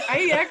 Like,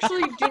 I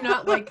actually do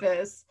not like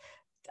this.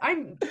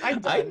 I'm I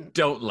done.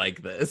 don't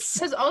like this.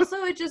 Because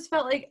also it just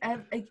felt like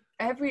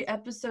every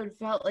episode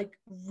felt like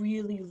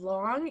really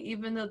long,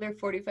 even though they're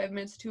 45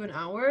 minutes to an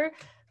hour.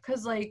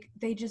 Because like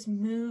they just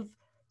move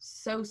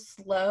so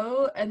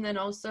slow, and then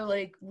also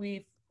like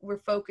we're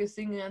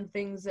focusing on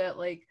things that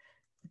like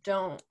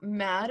don't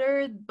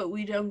matter, but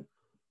we don't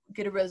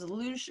get a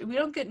resolution. We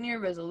don't get near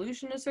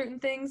resolution to certain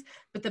things,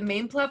 but the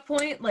main plot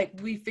point, like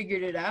we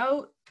figured it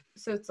out.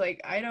 So it's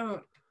like I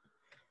don't.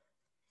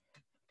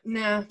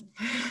 Nah.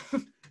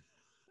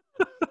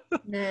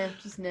 Nah,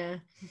 just nah.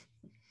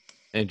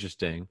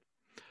 Interesting.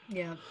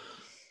 Yeah.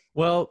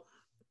 Well,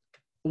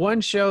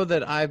 one show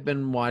that I've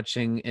been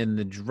watching in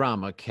the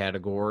drama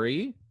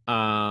category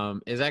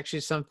is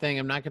actually something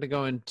I'm not going to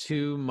go in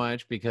too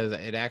much because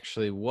it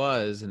actually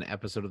was an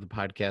episode of the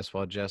podcast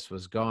while Jess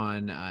was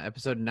gone.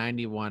 Episode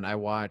 91, I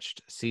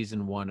watched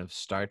season 1 of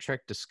Star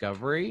Trek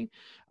Discovery.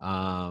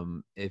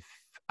 If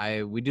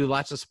we do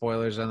lots of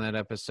spoilers on that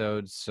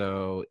episode,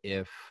 so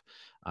if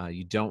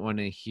you don't want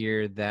to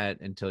hear that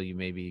until you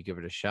maybe give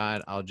it a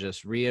shot, I'll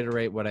just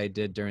reiterate what I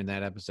did during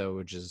that episode,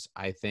 which is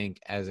I think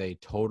as a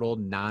total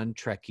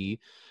non-Trekkie,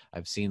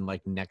 I've seen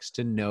like next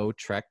to no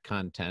Trek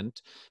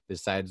content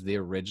besides the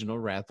original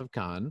Wrath of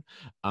Khan.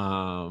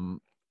 None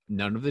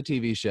of the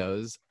TV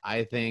shows.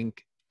 I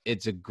think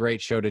it's a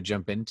great show to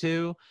jump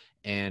into,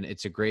 and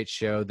it's a great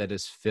show that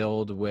is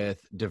filled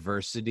with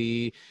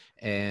diversity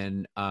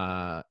and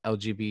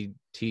LGBTQ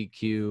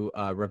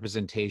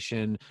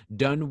representation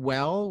done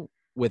well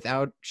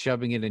without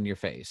shoving it in your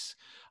face.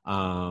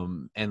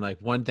 And like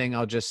one thing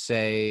I'll just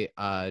say,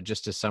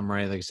 just to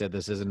summarize, like I said,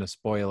 this isn't a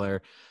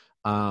spoiler.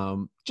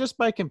 Just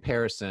by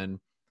comparison,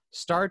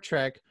 Star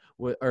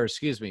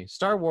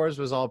Wars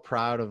was all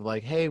proud of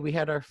like, hey, we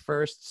had our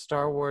first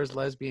Star Wars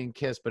lesbian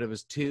kiss, but it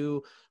was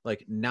two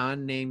like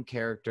non-name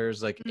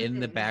characters like in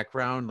the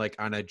background, like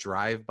on a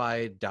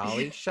drive-by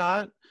dolly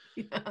shot.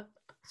 Yeah.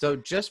 So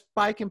just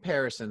by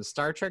comparison,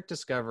 Star Trek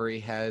Discovery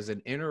has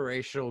an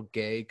interracial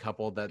gay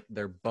couple that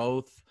they're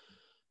both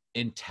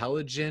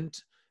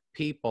intelligent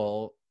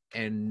people,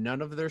 and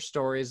none of their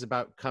stories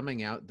about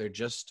coming out. They're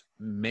just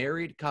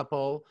married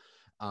couple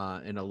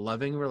in a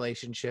loving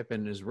relationship,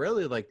 and is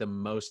really like the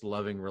most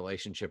loving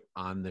relationship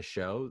on the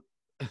show.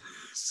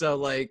 So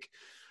like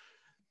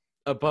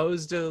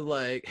opposed to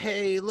like,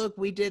 hey, look,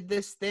 we did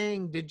this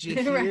thing. Did you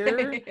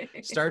hear?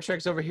 Right. Star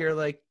Trek's over here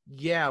like,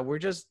 yeah,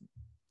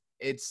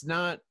 it's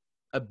not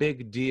a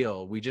big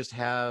deal. We just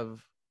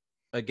have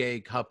a gay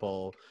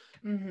couple.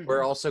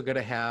 We're also going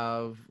to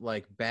have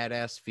like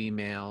badass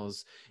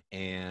females,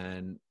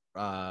 and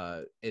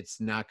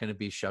it's not going to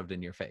be shoved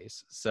in your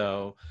face.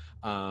 So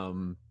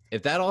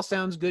if that all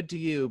sounds good to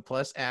you,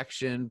 plus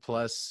action,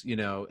 plus, you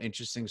know,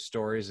 interesting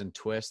stories and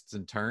twists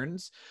and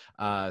turns,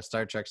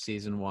 Star Trek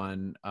season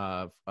 1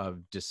 of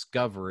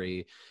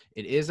Discovery,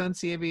 it is on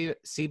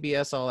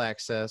CBS All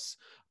Access,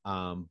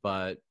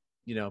 but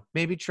you know,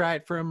 maybe try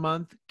it for a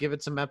month, give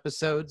it some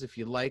episodes. If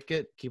you like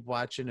it, keep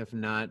watching. If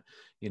not,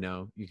 you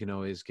know, you can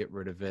always get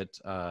rid of it.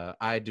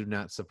 I do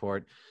not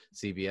support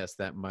CBS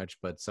that much,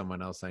 but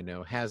someone else I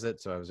know has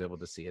it, so I was able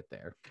to see it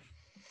there.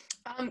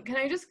 Can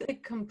I just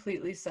like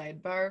completely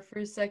sidebar for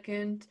a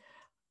second?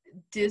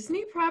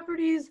 Disney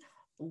properties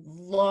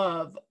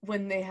love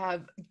when they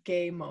have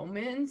gay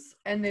moments,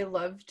 and they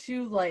love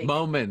to like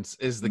Moments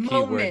is the key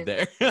word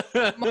there.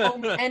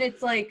 And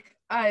it's like,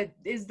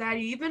 is that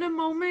even a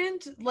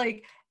moment?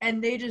 Like,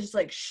 and they just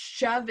like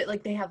shove it,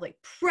 like they have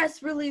like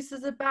press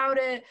releases about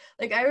it.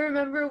 Like I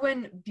remember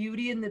when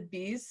Beauty and the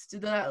Beast,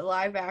 that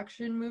live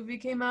action movie,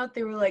 came out,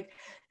 they were like,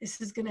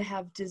 this is gonna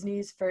have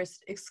Disney's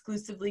first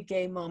exclusively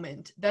gay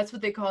moment. That's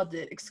what they called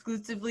it,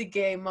 exclusively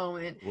gay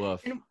moment.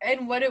 Woof.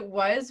 And what it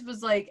was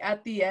like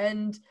at the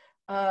end,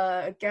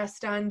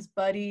 Gaston's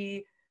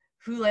buddy,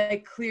 who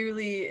like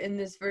clearly in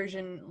this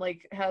version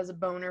like has a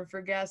boner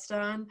for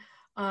Gaston,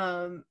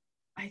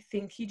 I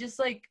think he just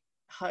like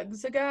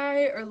hugs a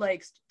guy or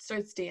like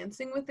starts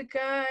dancing with a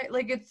guy.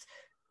 Like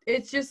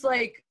it's just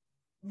like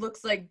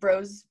looks like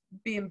bros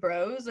being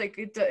bros. Like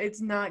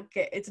it's not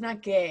gay. It's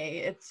not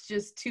gay. It's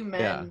just two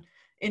men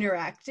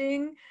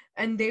interacting,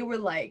 and they were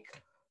like,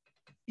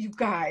 "You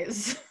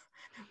guys,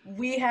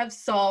 we have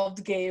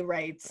solved gay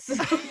rights.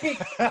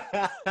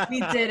 We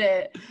did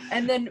it."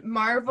 And then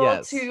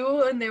Marvel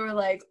too, and they were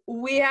like,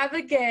 "We have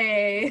a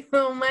gay."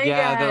 Oh my god.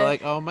 Yeah, they're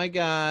like, "Oh my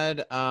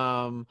god,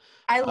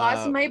 I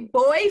lost my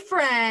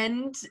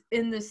boyfriend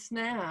in the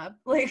snap."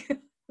 Like,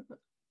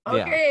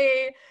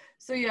 okay. Yeah.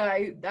 So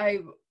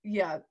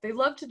yeah, they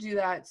love to do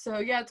that. So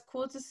yeah, it's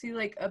cool to see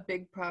like a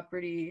big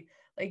property,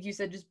 like you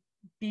said, just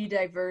be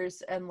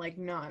diverse and like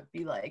not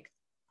be like,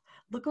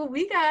 look what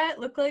we got,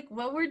 look like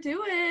what we're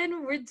doing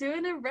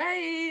it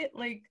right.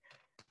 Like,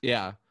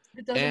 yeah,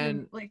 it doesn't,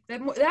 and like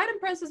that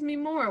impresses me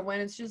more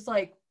when it's just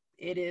like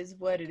it is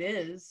what it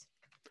is.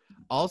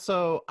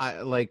 Also,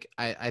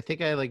 I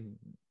think I like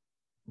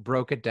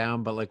broke it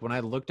down, but like when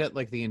I looked at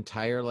like the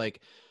entire like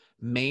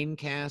main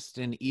cast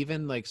and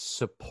even like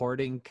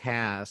supporting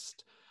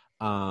cast,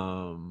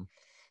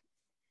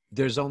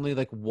 there's only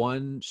like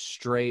one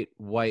straight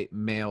white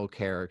male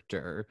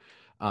character,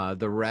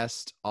 The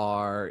rest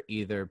are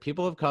either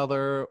people of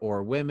color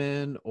or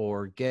women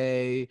or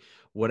gay,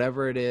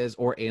 whatever it is,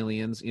 or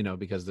aliens, you know,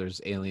 because there's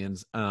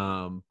aliens.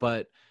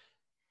 But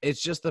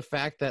it's just the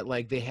fact that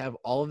like they have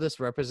all of this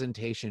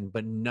representation,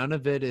 but none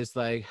of it is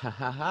like, ha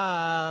ha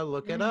ha,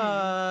 look at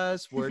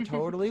us, we're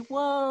totally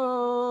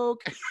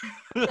woke.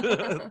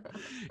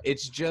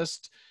 It's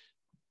just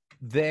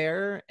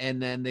there,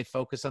 and then they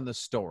focus on the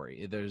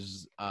story.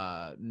 There's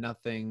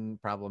nothing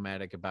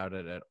problematic about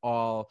it at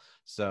all.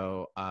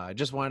 So I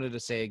just wanted to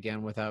say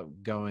again, without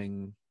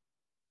going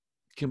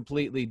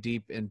completely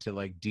deep into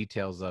like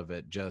details of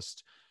it,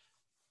 just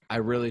I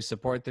really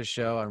support the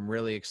show. I'm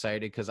really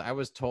excited because I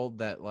was told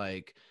that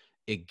like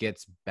it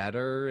gets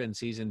better in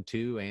season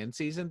 2 and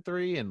season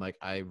 3, and like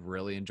I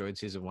really enjoyed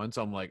season 1,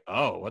 so I'm like,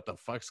 oh, what the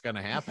fuck's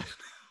gonna happen?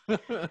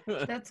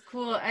 That's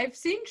cool. I've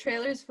seen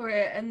trailers for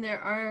it, and there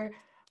are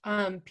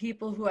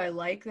people who I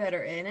like that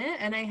are in it,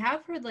 and I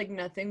have heard like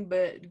nothing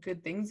but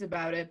good things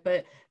about it.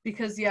 But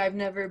because I've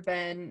never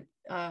been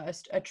a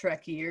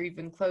Trekkie or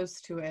even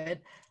close to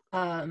it.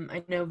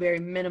 I know very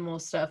minimal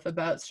stuff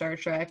about Star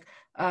Trek.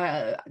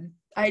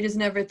 I just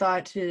never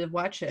thought to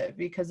watch it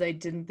because I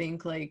didn't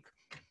think like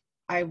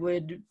I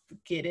would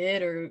get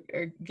it or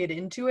get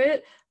into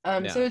it.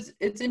 So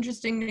it's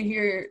interesting to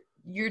hear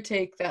your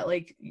take that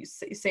like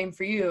same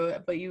for you,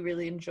 but you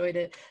really enjoyed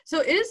it.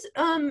 So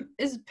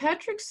is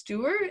Patrick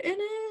Stewart in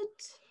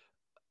it?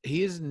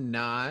 He is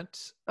not.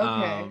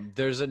 Okay.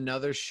 There's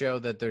another show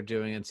that they're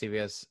doing on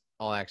CBS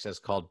All Access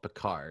called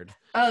Picard.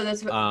 Oh,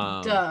 that's what.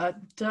 Duh.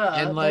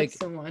 And like, That's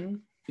the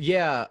one.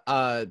 yeah.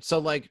 So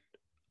like,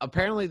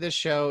 apparently this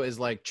show is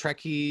like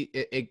Trekkie.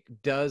 It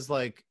does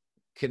like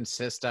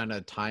consist on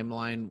a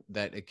timeline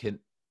that it can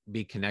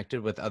be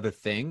connected with other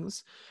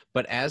things.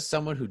 But as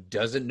someone who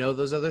doesn't know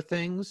those other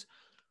things,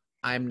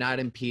 I'm not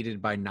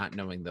impeded by not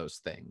knowing those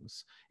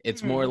things.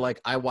 It's more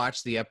like I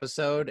watch the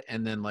episode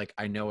and then like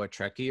I know a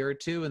Trekkie or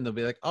two, and they'll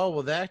be like, oh,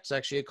 well, that's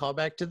actually a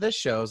callback to this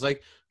show. It's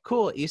like,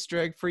 cool, Easter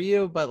egg for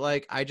you, but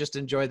like I just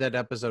enjoyed that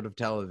episode of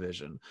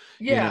television.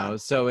 You know,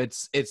 so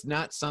it's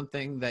not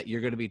something that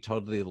you're going to be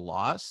totally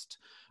lost.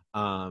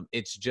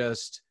 It's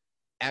just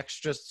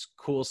extra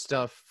cool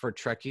stuff for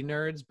Trekkie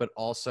nerds, but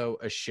also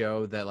a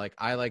show that like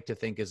I like to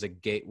think is a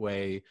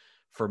gateway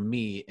for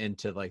me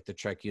into like the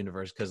Trek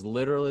universe, because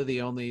literally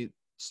the only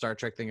Star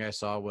Trek thing I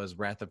saw was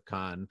Wrath of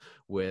Khan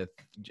with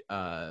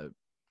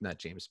not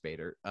James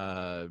Spader.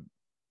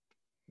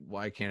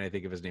 Why can't I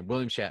think of his name?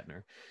 William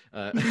Shatner.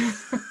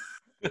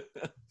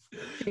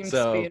 James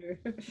So Spader.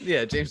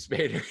 Yeah, James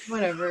Spader.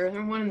 Whatever,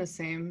 they're one and the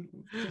same.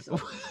 Just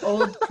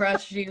old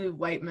crotchety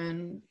white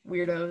men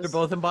weirdos. They're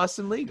both in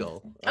Boston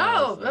Legal.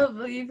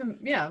 Even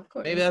of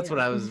course. Maybe that's what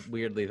I was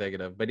weirdly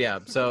thinking of. But yeah,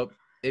 so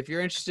if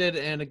you're interested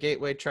in a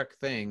gateway Trek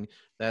thing,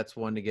 that's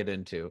one to get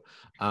into.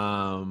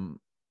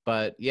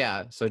 But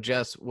yeah, so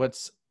Jess,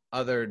 what's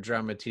other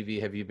drama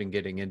TV have you been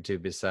getting into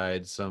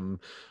besides some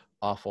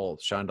awful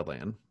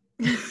Shondaland?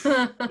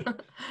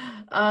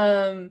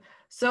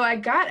 So I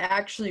got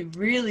actually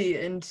really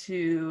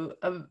into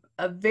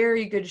a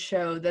very good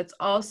show that's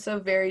also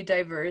very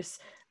diverse,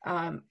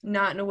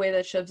 not in a way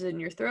that shoves it in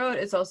your throat.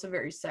 It's also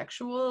very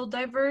sexual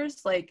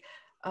diverse, like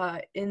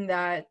in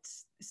that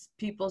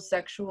people's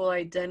sexual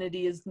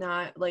identity is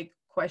not like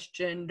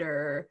questioned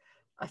or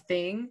a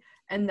thing,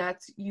 and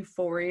that's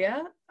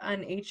Euphoria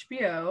on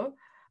HBO.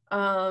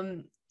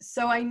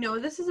 So I know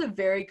this is a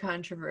very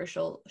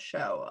controversial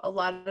show. A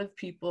lot of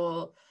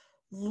people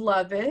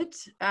love it,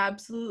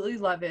 absolutely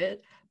love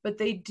it, but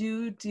they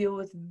do deal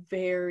with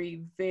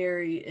very,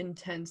 very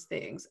intense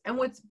things. And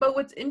what's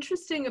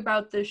interesting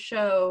about this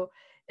show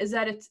is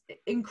that it's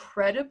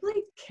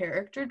incredibly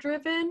character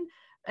driven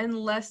and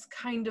less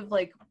kind of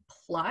like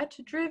plot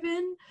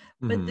driven,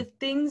 but the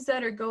things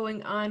that are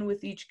going on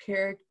with each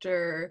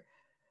character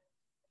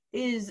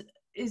is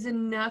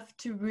enough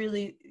to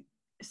really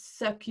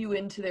suck you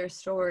into their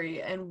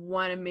story and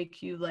want to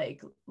make you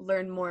like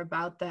learn more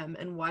about them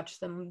and watch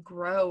them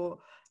grow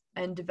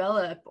and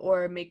develop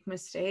or make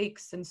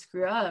mistakes and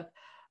screw up.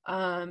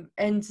 And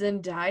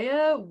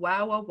Zendaya,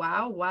 wow.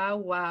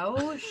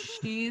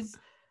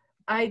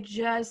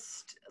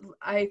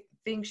 I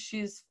think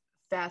she's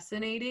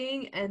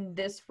fascinating, and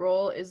this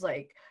role is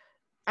like,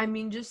 I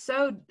mean, just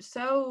so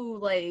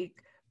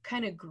like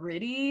kind of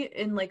gritty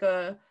in like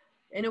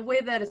in a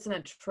way that it's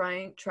not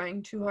trying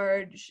too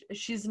hard.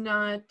 She's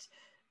not,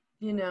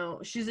 so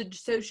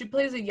she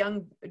plays a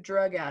young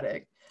drug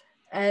addict,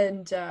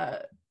 and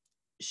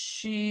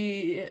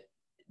she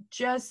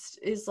just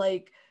is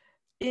like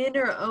in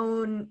her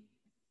own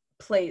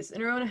place,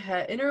 in her own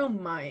head, in her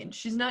own mind.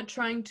 She's not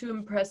trying to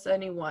impress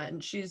anyone.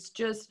 She's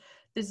just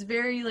this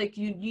very like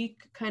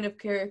unique kind of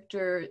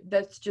character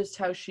that's just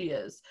how she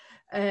is.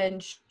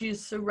 And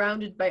she's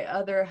surrounded by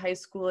other high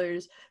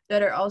schoolers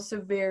that are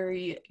also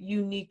very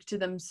unique to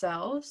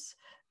themselves.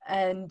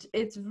 And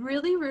it's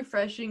really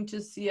refreshing to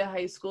see a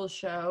high school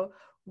show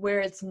where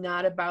it's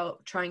not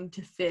about trying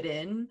to fit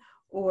in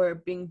or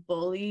being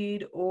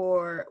bullied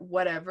or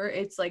whatever.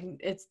 It's like,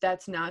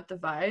 that's not the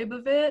vibe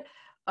of it.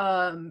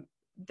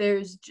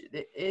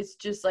 It's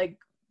just like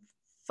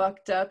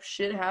fucked up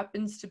shit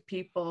happens to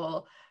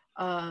people.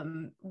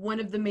 One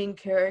of the main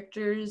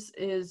characters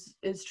is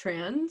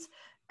trans,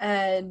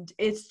 and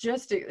it's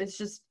just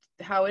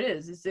how it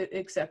is. It's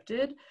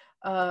accepted.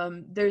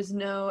 There's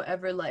no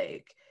ever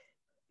like,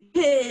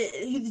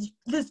 hey,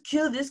 let's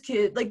kill this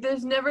kid. Like,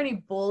 there's never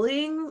any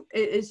bullying.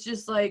 It's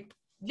just like,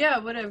 yeah,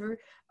 whatever.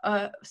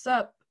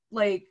 Sup.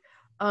 Like,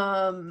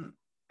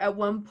 at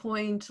one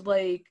point,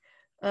 like,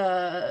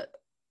 a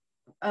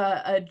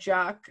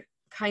jock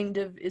kind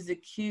of is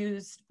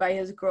accused by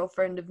his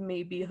girlfriend of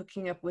maybe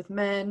hooking up with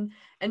men,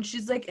 and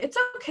she's like, it's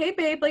okay,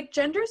 babe, like,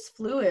 gender's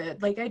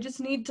fluid, like, I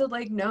just need to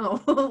like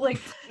know. Like,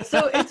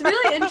 so it's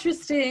really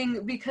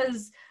interesting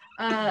because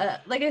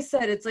like I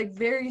said, it's like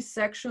very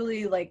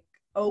sexually like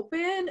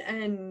open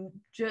and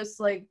just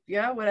like,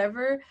 yeah,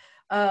 whatever,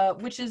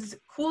 which is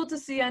cool to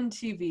see on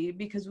TV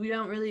because we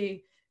don't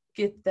really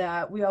get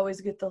that. We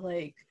always get the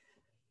like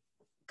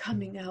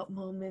coming out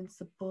moments,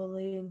 the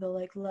bullying, the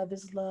like love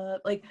is love,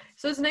 like,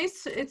 so it's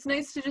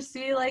nice to just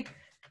see like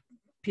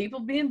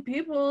people being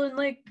people and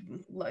like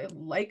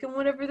liking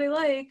whatever they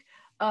like.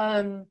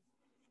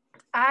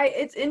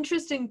 It's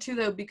interesting too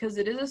though because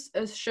it is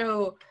a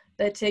show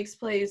that takes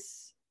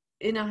place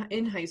in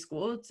high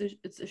school.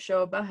 It's a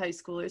show about high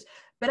schoolers,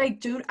 but I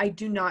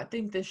do not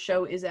think this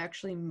show is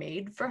actually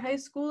made for high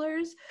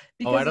schoolers,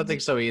 because I don't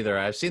think so either.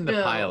 I've seen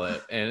the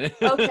pilot and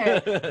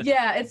okay,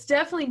 yeah, it's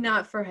definitely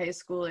not for high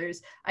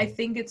schoolers. I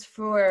think it's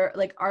for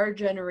like our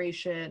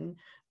generation,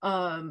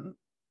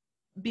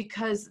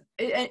 because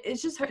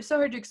it's just so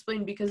hard to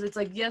explain, because it's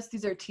like, yes,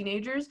 these are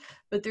teenagers,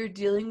 but they're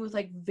dealing with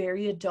like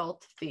very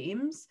adult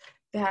themes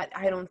that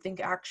I don't think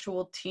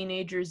actual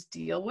teenagers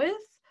deal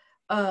with,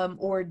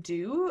 or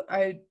do.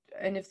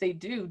 And if they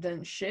do,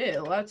 then shit,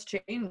 a lot's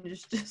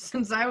changed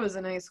since I was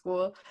in high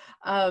school.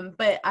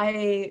 But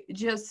I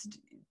just,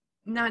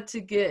 not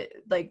to get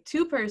like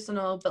too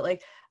personal, but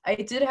like I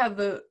did have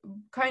a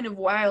kind of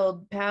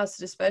wild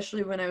past,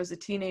 especially when I was a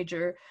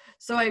teenager.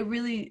 So I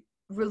really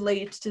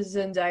relate to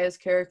Zendaya's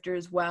character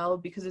as well,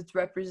 because it's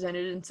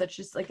represented in such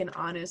just like an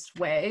honest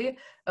way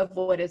of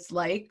what it's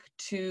like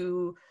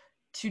to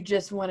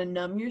just want to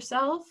numb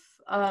yourself.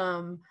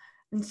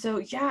 And so,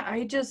 yeah,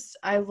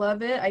 I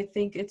love it. I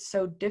think it's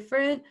so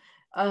different.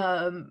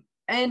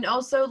 And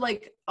also,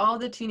 like, all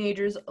the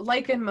teenagers,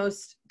 like in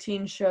most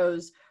teen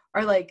shows,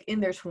 are like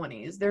in their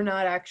 20s. They're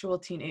not actual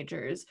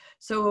teenagers.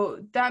 So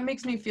that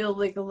makes me feel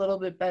like a little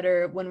bit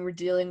better when we're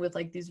dealing with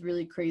like these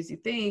really crazy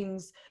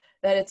things,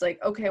 that it's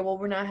like, okay, well,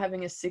 we're not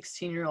having a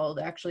 16-year-old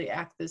actually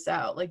act this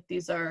out. Like,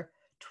 these are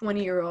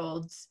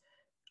 20-year-olds.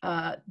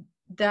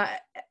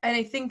 That, and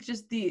I think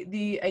just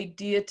the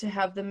idea to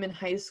have them in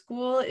high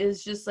school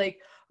is just like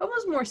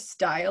almost more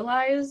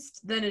stylized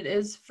than it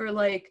is for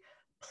like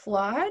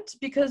plot,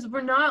 because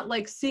we're not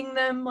like seeing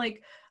them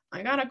like,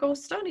 I gotta go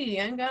study,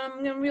 I'm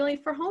gonna be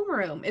late for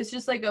homeroom. It's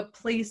just like a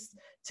place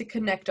to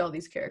connect all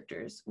these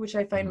characters, which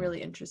I find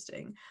really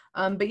interesting.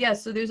 But yeah,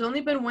 so there's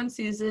only been one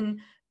season.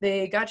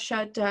 They got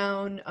shut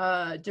down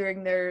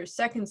during their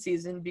second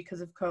season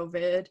because of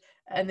COVID,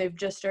 and they've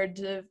just started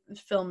to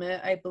film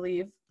it, I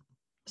believe.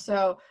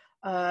 So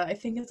I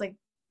think it's like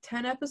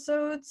 10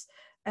 episodes,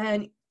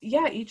 and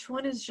yeah, each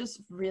one is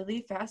just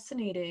really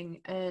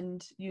fascinating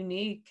and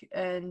unique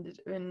and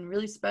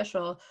really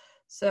special.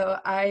 So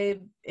I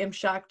am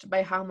shocked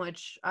by how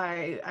much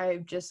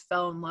I just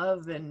fell in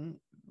love and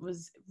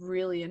was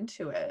really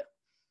into it.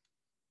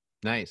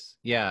 Nice.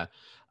 Yeah.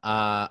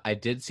 I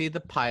did see the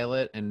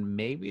pilot and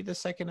maybe the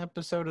second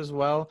episode as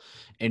well.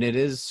 And it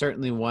is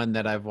certainly one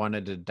that I've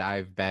wanted to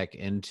dive back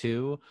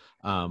into.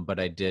 But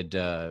I did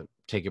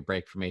take a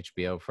break from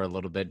HBO for a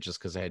little bit just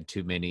because I had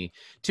too many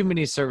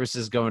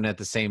services going at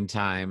the same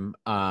time.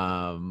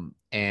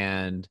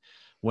 And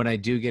when I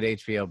do get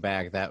HBO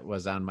back, that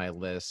was on my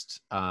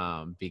list,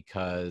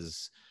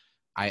 because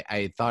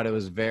I thought it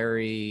was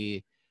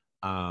very,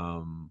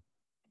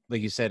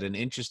 like you said, an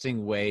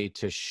interesting way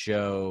to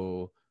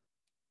show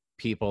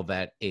people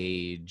that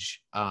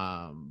age,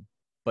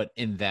 but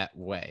in that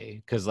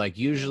way. Because like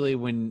usually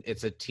when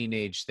it's a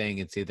teenage thing,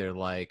 it's either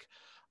like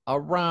a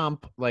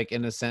romp, like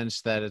in a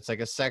sense that it's like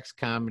a sex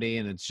comedy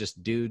and it's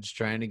just dudes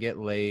trying to get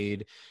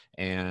laid,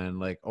 and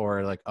like,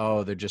 or like,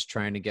 oh, they're just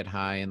trying to get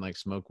high and like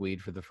smoke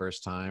weed for the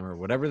first time or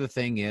whatever the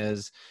thing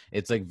is.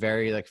 It's like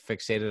very like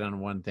fixated on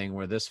one thing,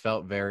 where this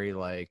felt very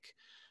like,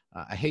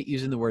 I hate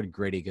using the word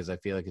gritty because I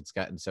feel like it's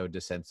gotten so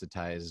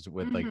desensitized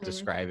with like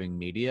describing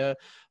media,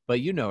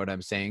 but you know what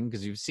I'm saying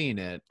because you've seen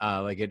it.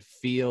 Like it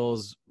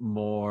feels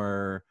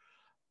more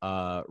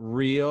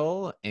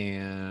real,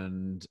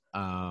 and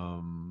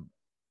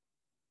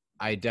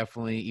I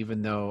definitely,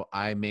 even though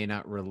I may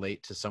not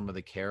relate to some of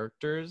the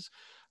characters,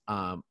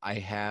 I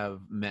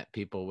have met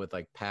people with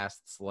like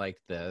pasts like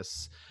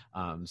this.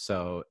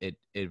 So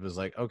it was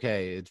like,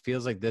 okay, it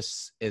feels like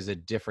this is a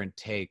different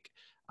take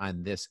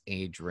on this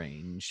age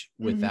range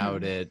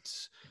without it,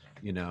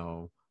 you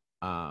know,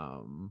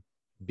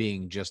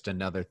 being just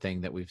another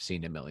thing that we've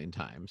seen a million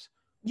times.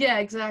 Yeah,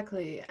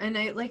 exactly.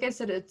 And like I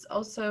said, it's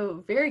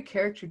also very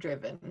character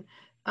driven.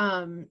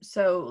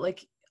 So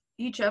like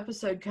each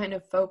episode kind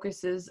of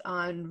focuses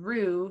on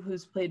Rue,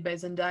 who's played by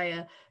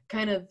Zendaya,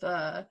 kind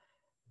of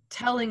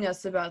telling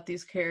us about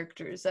these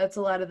characters. That's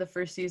a lot of the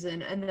first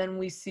season, and then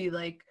we see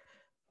like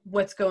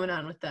what's going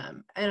on with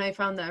them. And I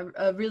found that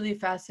a really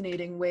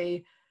fascinating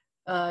way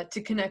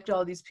to connect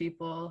all these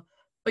people.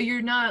 But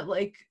you're not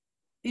like,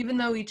 even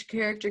though each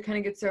character kind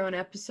of gets their own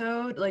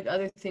episode, like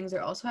other things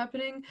are also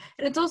happening.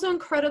 And it's also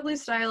incredibly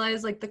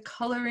stylized, like the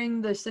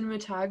coloring, the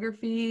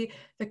cinematography,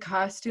 the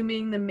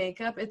costuming, the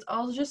makeup. It's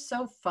all just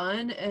so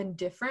fun and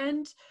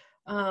different.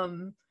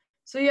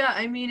 So yeah,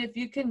 I mean, if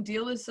you can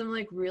deal with some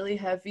like really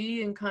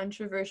heavy and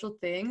controversial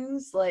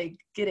things, like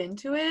get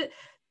into it.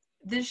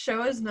 This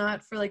show is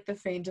not for like the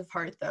faint of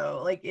heart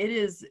though. Like it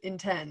is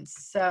intense.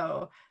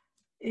 So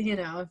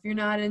if you're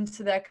not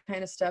into that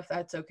kind of stuff,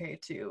 that's okay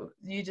too.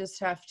 You just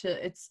have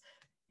to,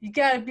 you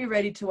got to be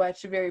ready to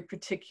watch a very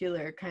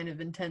particular kind of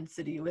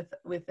intensity with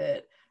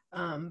it.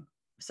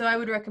 So I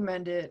would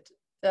recommend it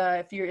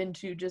if you're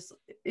into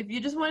if you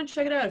just want to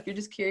check it out, if you're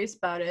just curious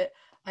about it.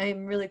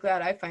 I'm really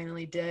glad I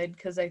finally did,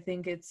 because I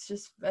think it's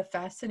just a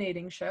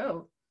fascinating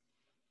show.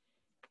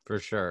 For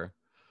sure.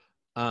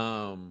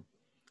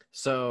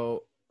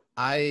 So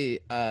I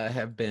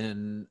have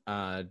been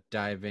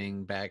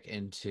diving back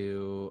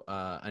into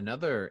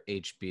another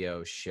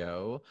HBO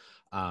show.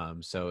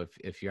 So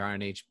if you're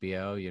on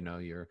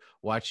HBO, you're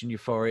watching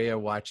Euphoria,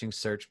 watching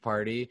Search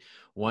Party.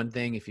 One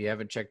thing, if you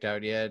haven't checked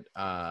out yet,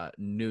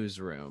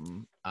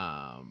 Newsroom.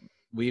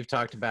 We've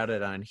talked about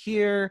it on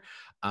here.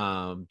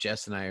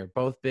 Jess and I are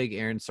both big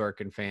Aaron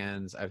Sorkin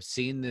fans. I've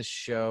seen this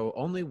show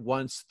only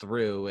once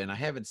through, and I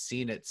haven't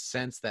seen it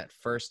since that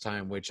first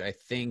time, which I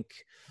think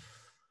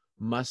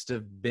must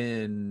have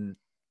been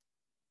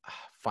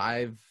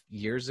 5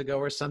 years ago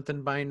or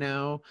something by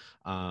now.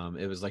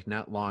 It was like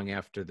not long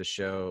after the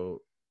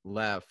show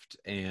left,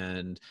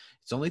 and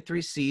it's only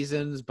 3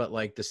 seasons, but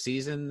like the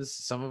seasons,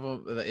 some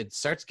of them, it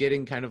starts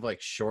getting kind of like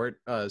short.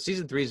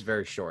 Season 3 is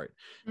very short.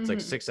 It's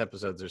like 6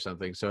 episodes or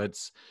something. So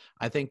it's,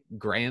 I think,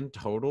 grand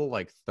total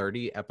like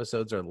 30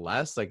 episodes or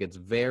less. Like it's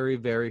very,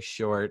 very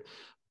short,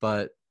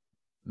 but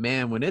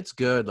man, when it's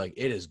good, like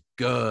it is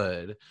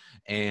good.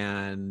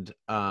 And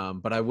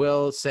but I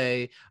will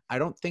say, I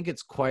don't think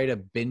it's quite a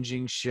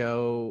binging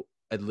show,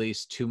 at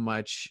least too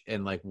much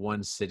in like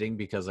one sitting,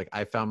 because like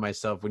I found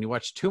myself, when you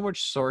watch too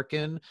much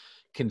Sorkin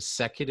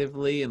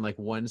consecutively in like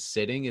one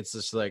sitting, it's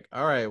just like,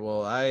 all right,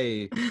 well,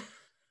 I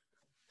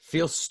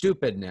feel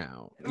stupid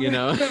now,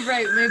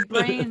 Right, my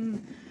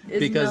brain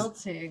is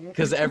melting.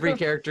 Because every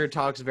character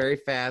talks very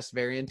fast,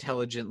 very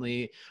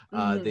intelligently.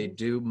 They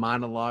do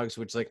monologues,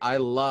 which like I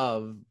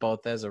love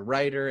both as a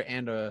writer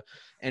and a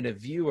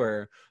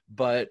viewer.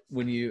 But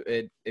when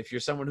if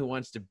you're someone who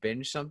wants to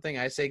binge something,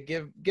 I say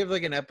give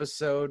like an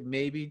episode,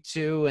 maybe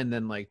 2, and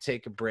then like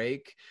take a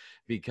break,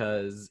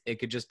 because it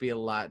could just be a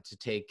lot to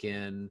take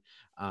in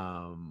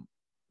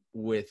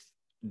with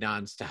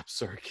nonstop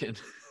Sorkin.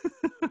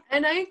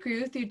 And I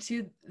agree with you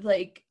too.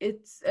 Like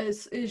it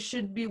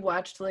should be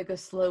watched like a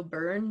slow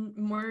burn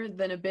more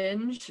than a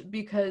binge,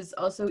 because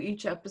also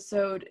each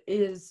episode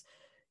is,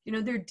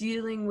 they're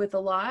dealing with a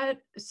lot.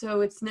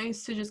 So it's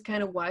nice to just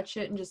kind of watch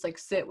it and just like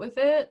sit with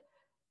it,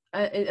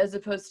 as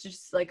opposed to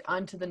just like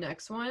on to the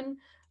next one.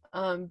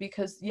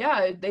 Because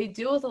yeah, they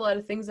deal with a lot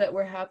of things that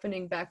were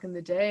happening back in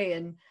the day,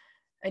 and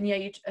yeah,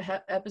 each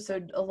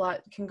episode a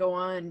lot can go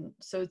on,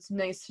 so it's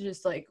nice to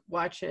just like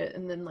watch it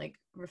and then like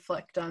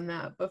reflect on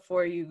that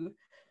before you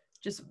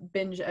just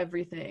binge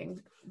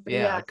everything. But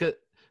yeah,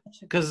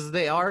 because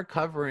they are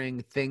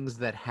covering things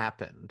that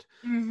happened.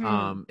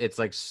 It's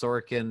like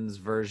Sorkin's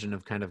version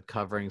of kind of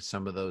covering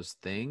some of those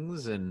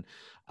things. And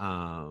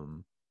I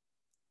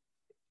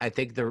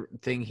think the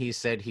thing he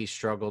said he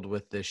struggled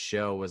with this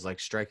show was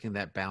like striking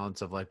that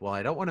balance of like, well,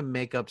 I don't want to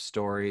make up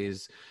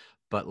stories,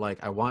 but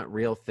like I want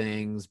real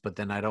things, but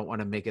then I don't want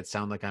to make it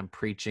sound like I'm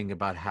preaching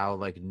about how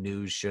like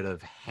news should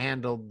have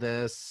handled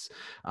this.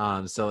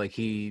 So like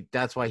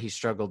that's why he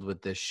struggled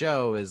with this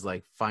show, is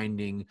like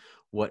finding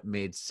what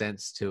made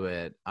sense to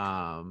it.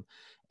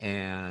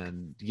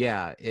 And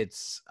yeah,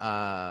 it's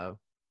a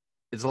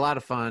lot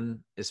of fun,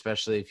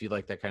 especially if you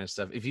like that kind of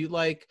stuff. If you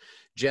like,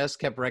 Jess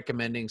kept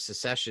recommending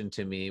Succession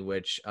to me,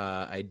 which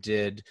I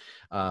did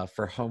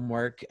for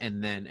homework,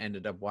 and then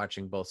ended up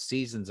watching both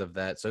seasons of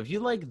that. So if you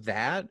like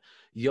that,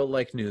 you'll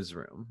like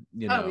Newsroom.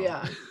 Oh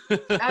yeah,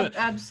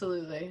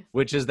 absolutely.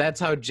 That's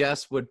how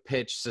Jess would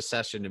pitch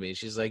Succession to me.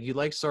 She's like, you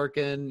like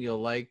Sorkin,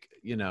 you'll like,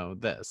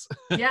 this.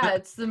 Yeah,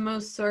 it's the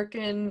most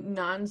Sorkin,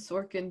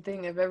 non-Sorkin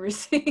thing I've ever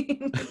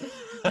seen.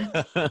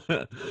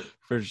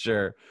 For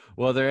sure.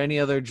 Well, are there any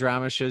other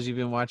drama shows you've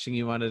been watching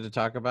you wanted to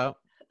talk about?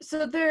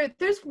 So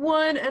there's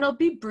one, and I'll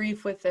be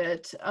brief with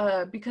it,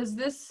 because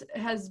this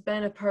has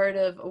been a part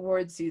of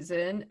award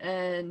season,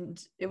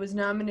 and it was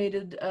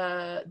nominated,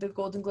 the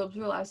Golden Globes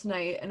were last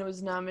night, and it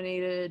was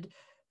nominated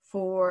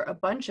for a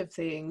bunch of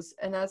things,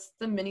 and that's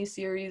the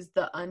miniseries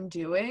The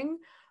Undoing.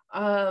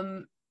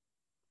 I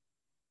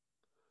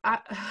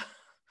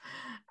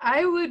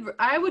I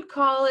would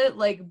call it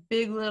like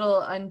Big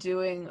Little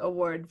Undoing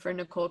award for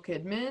Nicole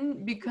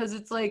Kidman, because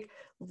it's like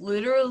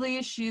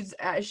literally she's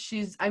I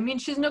mean,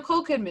 she's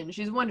Nicole Kidman.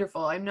 She's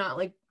wonderful. I'm not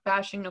like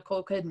bashing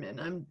Nicole Kidman.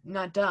 I'm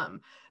not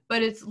dumb.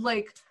 But it's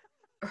like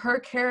her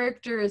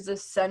character is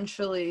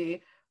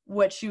essentially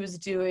what she was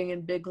doing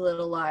in Big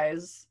Little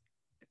Lies,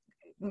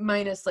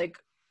 minus like,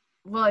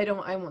 well,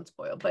 I won't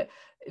spoil, but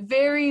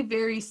very,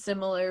 very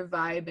similar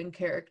vibe and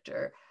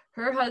character.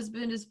 Her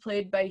husband is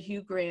played by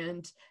Hugh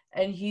Grant,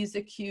 and he's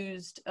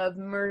accused of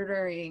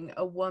murdering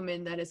a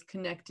woman that is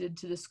connected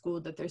to the school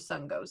that their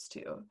son goes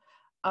to.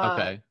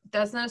 Okay.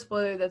 That's not a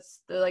spoiler.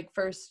 That's the like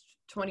first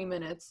 20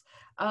 minutes.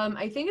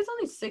 I think it's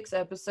only 6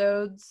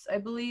 episodes, I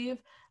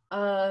believe.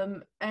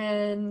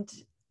 And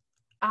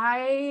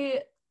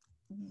I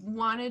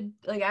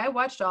I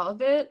watched all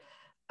of it.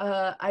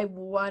 I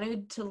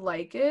wanted to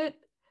like it.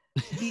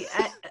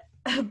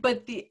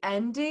 But the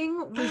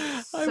ending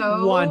was so...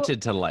 I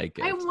wanted to like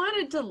it. I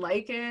wanted to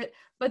like it,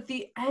 but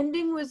the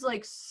ending was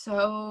like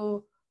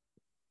so...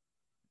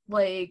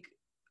 Like,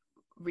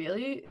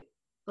 really?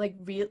 Like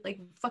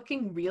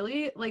fucking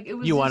really? Like, it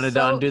was... You wanted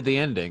to undo the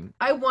ending.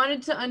 I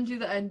wanted to undo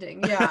the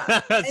ending,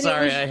 yeah.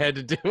 Sorry, I had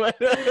to do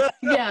it.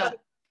 Yeah.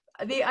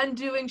 The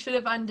undoing should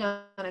have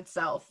undone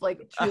itself,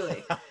 like,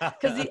 truly.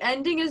 Because the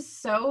ending is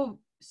so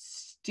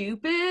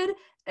stupid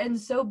and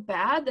so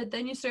bad that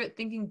then you start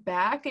thinking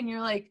back and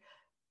you're like,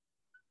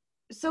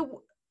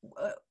 so...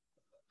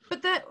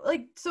 but that,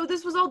 like, so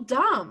this was all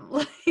dumb.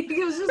 Like,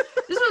 it was just,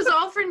 this was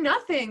all for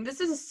nothing.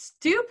 This is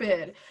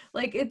stupid.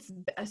 Like, it's...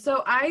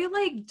 So I,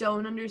 like,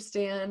 don't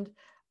understand,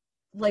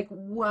 like,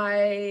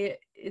 why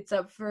it's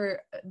up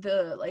for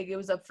the, like, it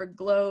was up for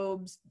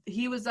Globes.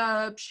 He was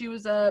up, she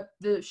was up,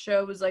 the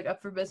show was, like,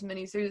 up for Best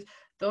Miniseries.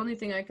 The only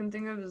thing I can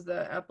think of is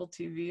the Apple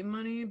TV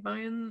money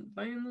buying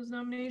those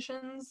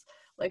nominations.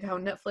 Like how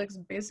Netflix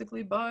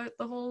basically bought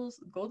the whole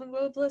Golden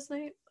Globe last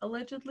night,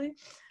 allegedly.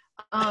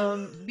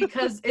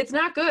 Because it's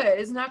not good.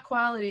 It's not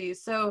quality.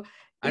 So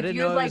I didn't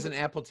know it was an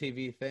Apple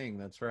TV thing.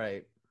 That's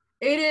right.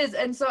 It is.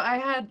 And so I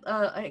had,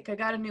 I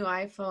got a new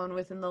iPhone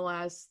within the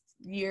last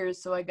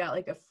years, so I got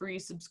like a free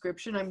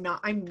subscription. I'm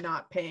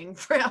not paying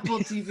for Apple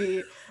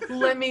TV.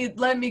 let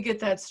me get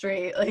that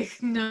straight. Like,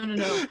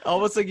 no.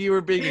 Almost like you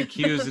were being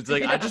accused. It's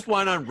like, yeah. I just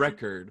want on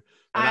record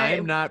that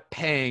I'm not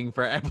paying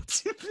for Apple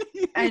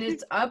TV. And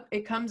it's up,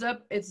 it comes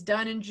up, it's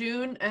done in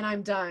June, and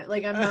I'm done.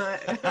 Like,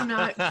 I'm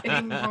not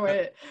paying for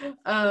it.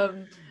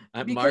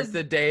 I marked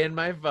the day in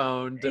my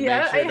phone to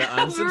make sure to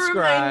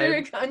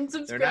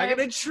unsubscribe. They're not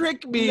gonna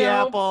trick me,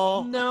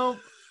 Apple. No.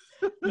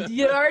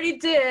 You already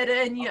did,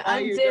 and you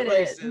undid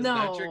it. No,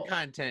 not your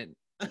content.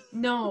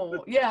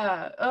 No,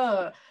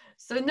 yeah.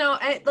 So no,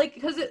 like,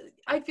 because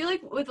I feel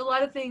like with a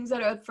lot of things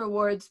that are up for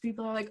awards,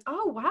 people are like,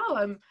 oh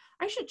wow,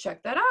 I should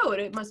check that out.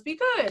 It must be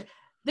good.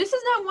 This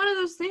is not one of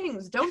those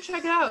things. Don't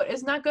check it out.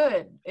 It's not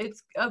good.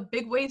 It's a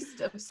big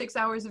waste of 6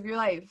 hours of your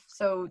life.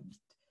 So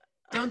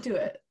don't do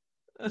it.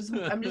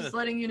 I'm just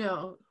letting you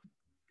know,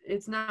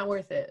 it's not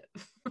worth it.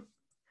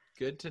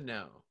 Good to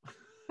know.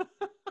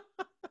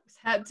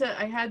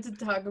 I had to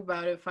talk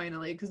about it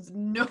finally, because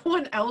no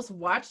one else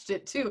watched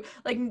it too.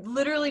 Like,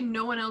 literally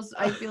no one else,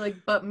 I feel like,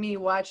 but me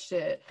watched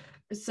it.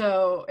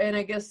 So, and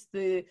I guess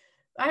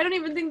I don't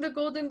even think the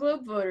Golden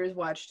Globe voters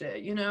watched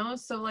it, you know?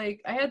 So,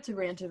 like, I had to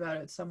rant about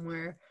it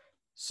somewhere.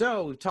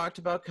 So we've talked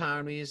about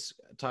comedies,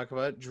 talk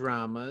about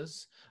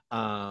dramas.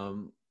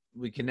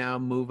 We can now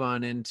move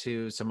on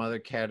into some other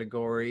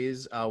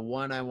categories.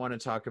 One I want to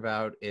talk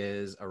about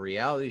is a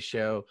reality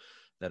show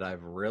that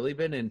I've really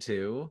been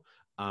into.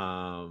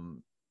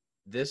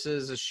 This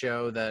is a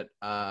show that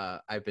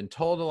I've been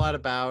told a lot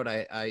about.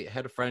 I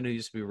had a friend who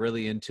used to be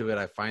really into it.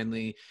 I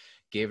finally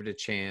gave it a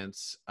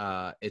chance.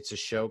 It's a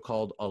show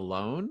called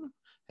Alone.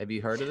 Have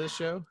you heard of this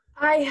show?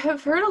 I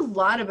have heard a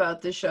lot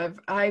about this show.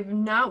 I've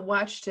not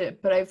watched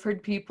it, but I've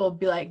heard people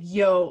be like,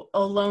 yo,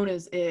 Alone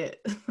is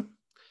it.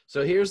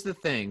 So here's the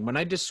thing. When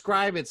I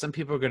describe it, some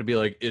people are going to be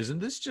like, isn't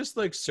this just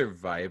like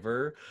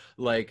Survivor?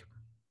 Like,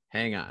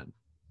 hang on.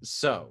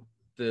 So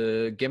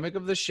the gimmick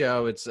of the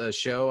show, it's a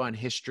show on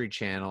History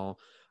Channel.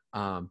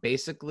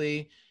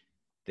 Basically,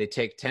 they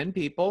take 10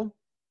 people.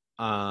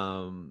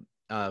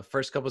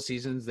 First couple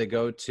seasons, they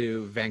go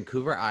to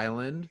Vancouver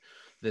Island,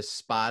 this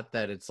spot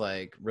that it's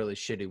like really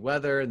shitty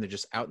weather, and they're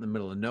just out in the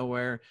middle of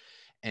nowhere.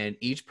 And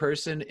each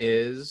person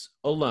is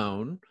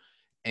alone.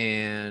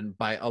 And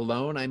by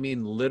alone, I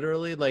mean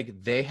literally, like,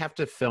 they have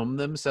to film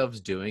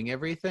themselves doing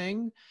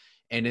everything.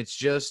 And it's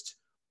just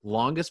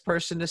longest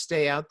person to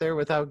stay out there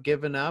without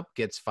giving up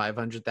gets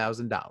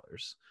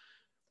 $500,000.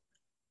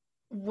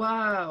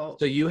 Wow.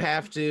 So you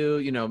have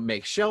to,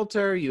 make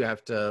shelter. You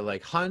have to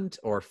like hunt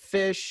or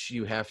fish.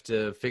 You have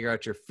to figure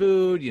out your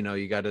food.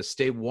 You got to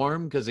stay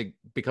warm because it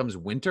becomes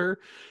winter.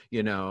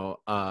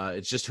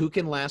 It's just who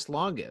can last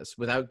longest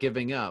without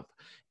giving up.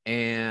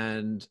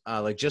 And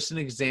like, just an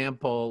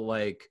example,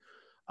 like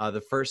the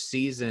first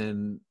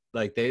season,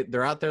 like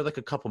they're out there like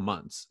a couple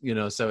months,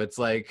 so it's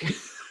like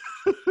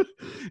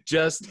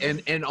just,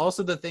 and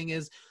also the thing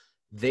is,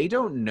 they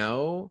don't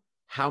know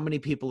how many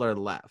people are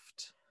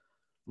left.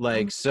 Oh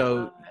Like, my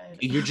so God.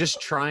 you're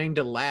just trying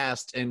to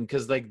last. And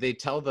because like they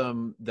tell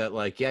them that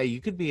like, yeah,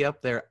 you could be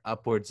up there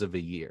upwards of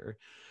a year,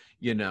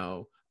 you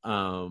know.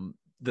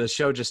 The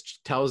show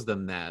just tells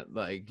them that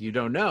like you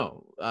don't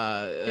know,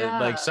 like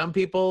Yeah, some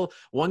people,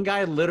 one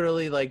guy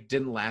literally like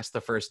didn't last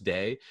the first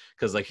day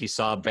because like he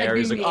saw a bear, that'd be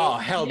he's like, oh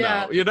me. hell no,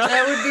 Yeah, you know.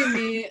 that would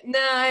be me. Nah,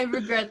 I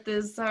regret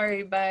this.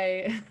 Sorry,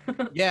 bye.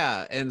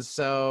 Yeah, and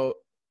so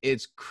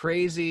it's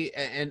crazy.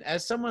 And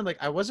as someone like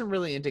I wasn't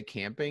really into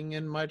camping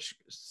and much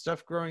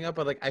stuff growing up,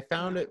 but like I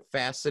found it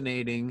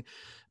fascinating,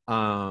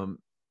 um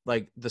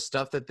like the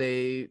stuff that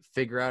they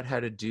figure out how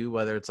to do,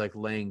 whether it's like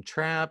laying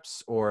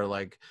traps or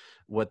like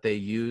what they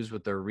use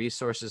with their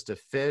resources to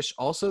fish.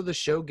 Also the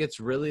show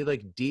gets really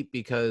like deep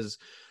because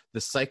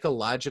the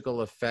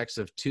psychological effects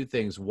of two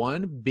things: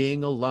 one,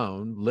 being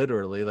alone,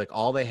 literally like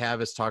all they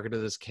have is talking to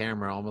this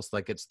camera, almost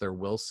like it's their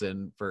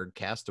Wilson for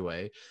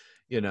Castaway,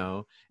 you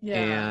know. Yeah.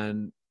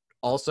 And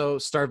also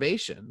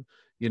starvation,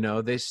 you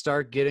know. They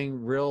start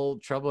getting real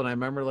trouble. And I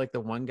remember like the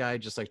one guy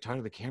just like talking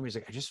to the camera, he's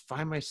like, I just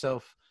find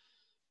myself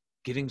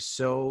getting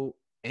so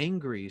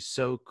angry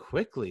so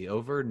quickly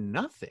over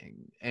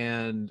nothing.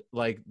 And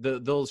like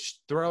they'll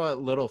throw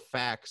out little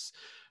facts.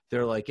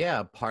 They're like,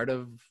 yeah, part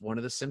of one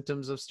of the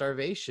symptoms of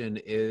starvation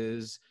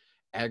is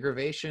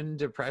aggravation,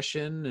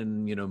 depression,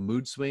 and you know,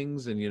 mood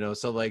swings. And you know,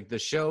 so like the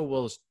show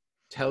will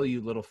tell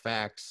you little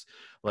facts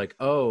like,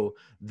 oh,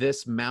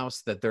 this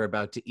mouse that they're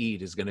about to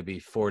eat is going to be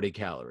 40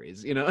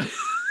 calories, you know.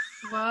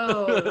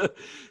 Whoa,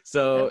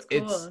 So that's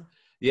it's, cool.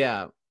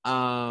 yeah.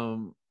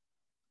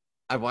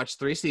 I've watched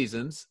 3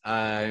 seasons.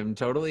 I'm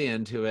totally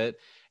into it.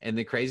 And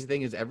the crazy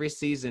thing is every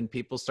season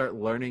people start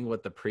learning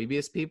what the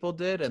previous people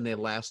did and they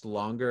last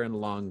longer and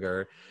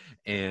longer.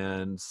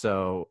 And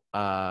so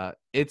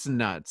it's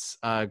nuts.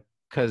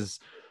 Cause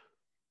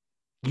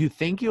you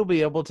think you'll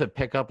be able to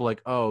pick up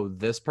like, oh,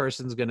 this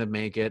person's gonna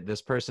make it,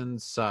 this person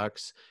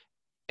sucks,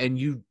 and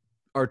you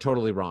are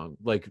totally wrong.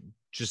 Like,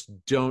 just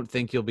don't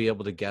think you'll be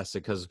able to guess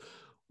it, because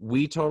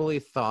we totally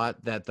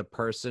thought that the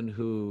person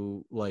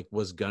who like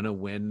was gonna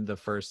win the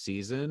first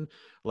season,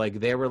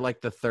 like they were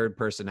like the third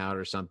person out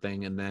or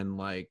something, and then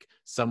like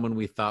someone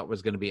we thought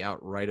was gonna be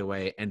out right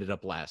away ended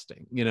up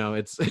lasting. You know,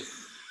 it's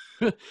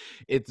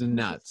it's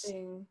nuts.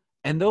 Interesting.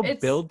 And they'll It's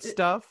build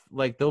stuff,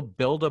 like they'll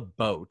build a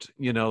boat,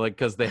 you know, like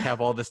because they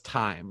have all this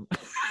time.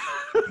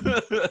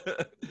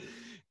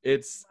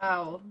 It's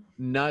wow.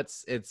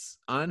 nuts. It's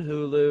on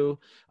Hulu.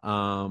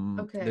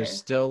 There's Okay.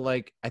 still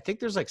like, I think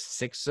there's like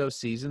 6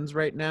 seasons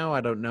right now.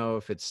 I don't know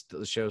if it's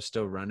the show's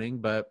still running,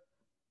 but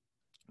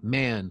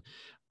man,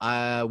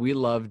 we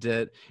loved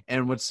it.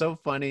 And what's so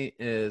funny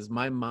is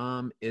my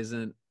mom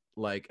isn't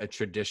like a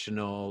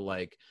traditional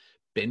like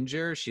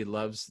binger.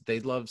 They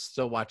love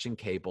still watching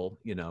cable,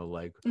 you know,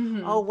 like, oh,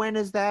 Mm-hmm. when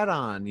is that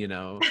on, you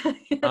know.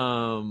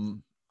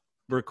 um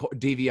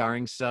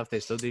DVRing stuff, they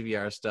still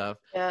DVR stuff.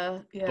 Yeah,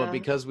 But yeah.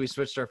 because we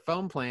switched our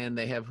phone plan,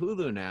 they have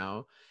Hulu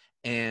now.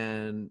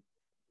 And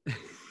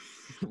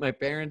my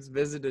parents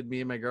visited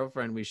me and my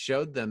girlfriend. We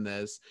showed them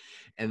this,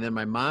 and then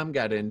my mom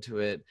got into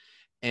it.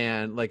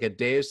 And like a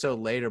day or so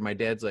later, my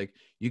dad's like,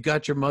 you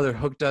got your mother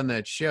hooked on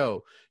that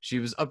show. She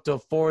was up till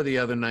 4 the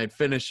other night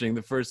finishing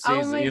the first Oh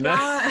season, my you know.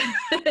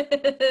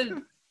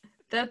 God.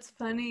 That's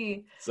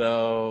funny.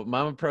 So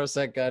Mama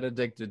Prosek got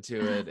addicted to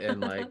it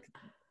and like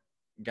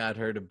got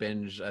her to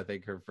binge, I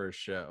think, her first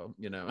show,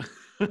 you know.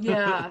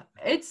 Yeah,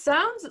 it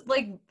sounds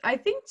like, I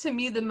think to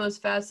me the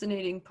most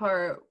fascinating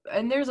part,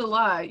 and there's a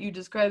lot you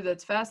described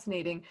that's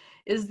fascinating,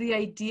 is the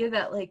idea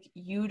that like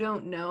you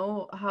don't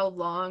know how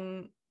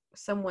long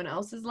someone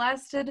else has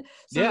lasted.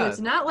 So Yeah. it's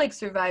not like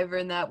Survivor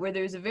in that where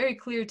there's a very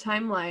clear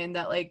timeline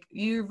that like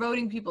you're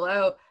voting people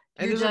out,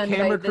 And you're there's a done by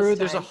camera this crew,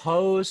 there's a time.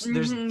 host,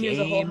 there's There's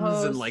a whole games and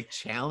host. like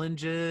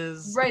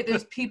challenges. Right,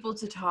 there's people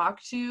to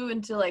talk to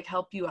and to like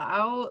help you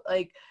out.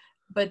 Like,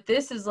 but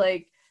this is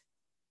like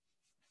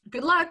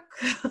good luck.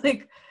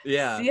 Like,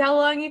 Yeah. see how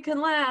long you can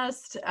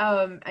last.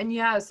 And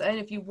yes, and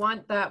if you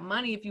want that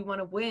money, if you want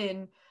to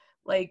win,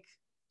 like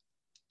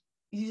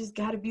you just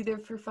got to be there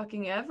for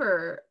fucking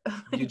ever.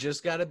 You Like,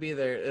 just got to be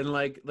there. And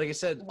like I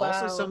said,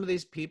 also some wow. of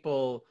these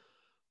people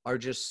are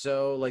just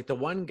so like the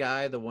one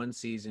guy, the one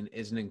season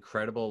is an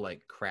incredible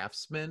like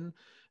craftsman,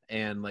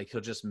 and like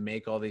he'll just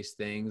make all these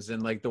things.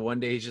 And like the one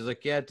day he's just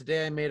like, yeah,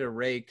 today I made a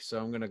rake, so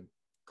I'm gonna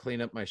clean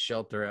up my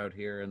shelter out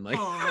here. And like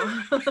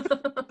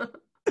Aw.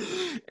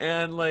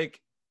 and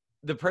like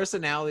the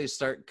personalities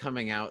start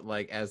coming out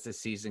like as the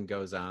season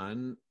goes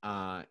on,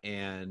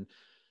 and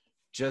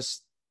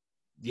just,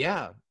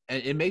 yeah.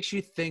 And it makes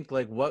you think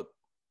like what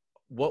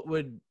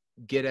would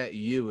get at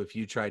you if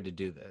you tried to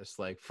do this.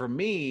 Like for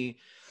me,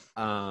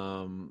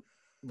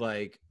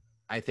 like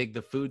I think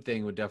the food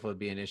thing would definitely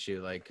be an issue,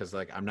 like because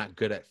like I'm not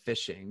good at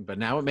fishing, but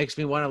now it makes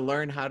me want to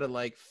learn how to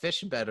like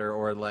fish better,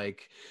 or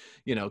like,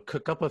 you know,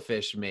 cook up a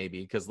fish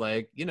maybe, because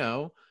like, you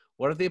know,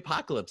 what if the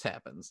apocalypse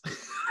happens?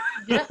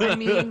 Yeah, I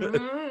mean,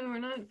 we're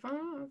not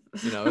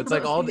You know, it's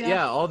like all the,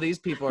 Yeah. all these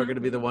people are going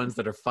to be the ones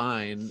that are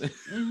fine.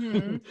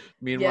 Mm-hmm.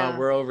 Meanwhile, Yeah.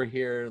 we're over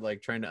here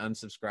like trying to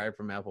unsubscribe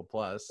from Apple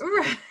Plus.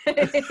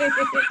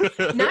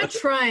 Right. Not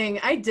trying.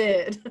 I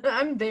did.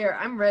 I'm there.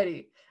 I'm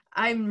ready.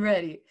 I'm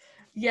ready.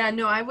 Yeah,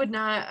 no, I would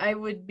not. I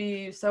would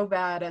be so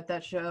bad at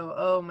that show.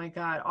 Oh my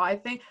God. I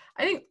think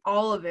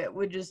all of it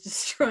would just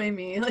destroy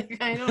me. Like,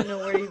 I don't know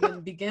where to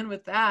even begin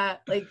with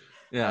that. Like,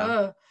 Yeah.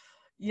 oh,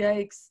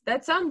 yikes.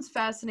 That sounds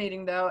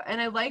fascinating though. And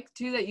I like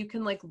too that you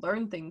can like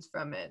learn things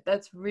from it.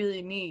 That's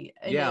really neat.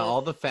 And Yeah,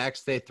 all the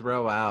facts they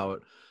throw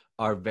out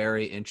are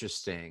very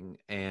interesting,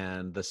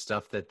 and the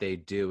stuff that they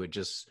do, it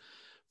just,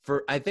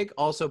 for, I think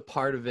also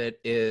part of it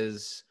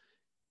is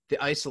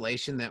the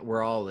isolation that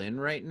we're all in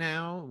right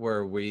now,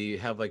 where we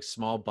have like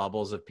small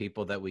bubbles of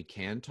people that we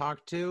can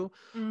talk to.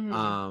 mm-hmm.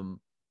 um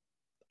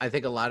I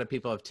think a lot of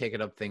people have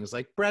taken up things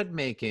like bread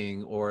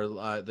making, or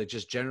like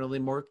just generally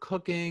more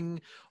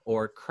cooking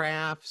or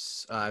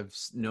crafts. I've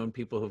known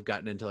people who've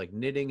gotten into like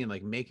knitting and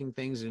like making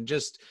things, and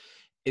just,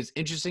 it's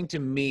interesting to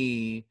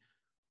me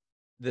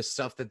the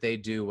stuff that they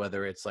do,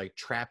 whether it's like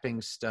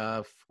trapping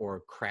stuff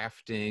or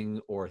crafting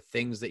or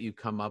things that you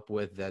come up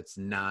with that's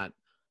not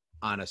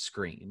on a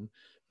screen.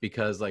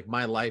 Because like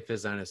my life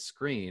is on a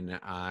screen.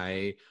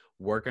 I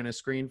work on a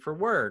screen for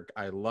work.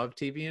 I love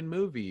TV and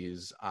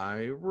movies.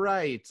 I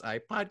write, I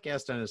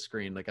podcast on a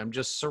screen. Like I'm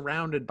just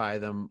surrounded by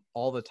them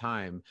all the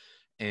time.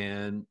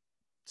 And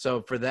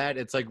so for that,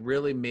 it's like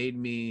really made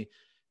me,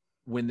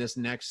 when this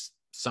next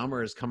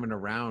summer is coming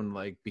around,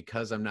 like,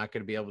 because I'm not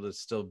going to be able to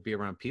still be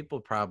around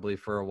people probably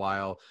for a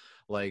while,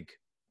 like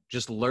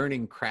just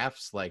learning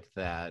crafts like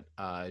that,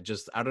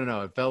 just, I don't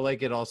know, it felt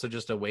like it also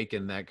just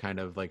awakened that kind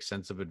of like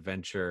sense of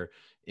adventure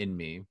in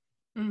me.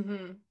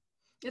 Mm-hmm.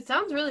 It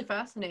sounds really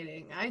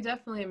fascinating. I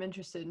definitely am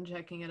interested in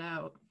checking it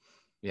out.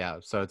 Yeah,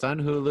 so it's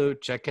on Hulu,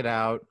 check it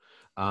out.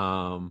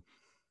 And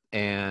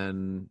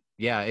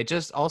yeah, it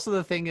just, also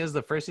the thing is,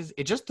 the first is,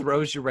 it just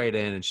throws you right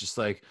in. It's just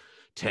like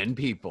 10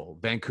 people,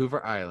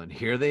 Vancouver Island,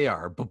 here they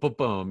are, boom, boom,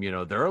 boom, you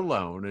know, they're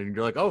alone, and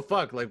you're like, oh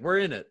fuck, like we're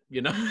in it,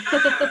 you know.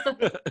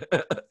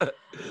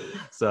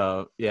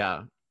 So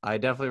yeah, I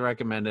definitely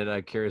recommend it.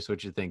 I'm curious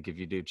what you think if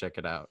you do check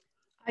it out.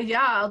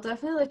 Yeah, I'll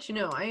definitely let you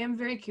know. I am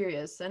very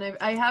curious, and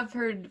I have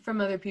heard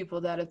from other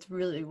people that it's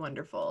really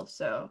wonderful.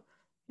 So,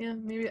 yeah,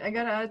 maybe I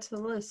gotta add it to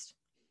the list.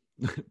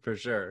 For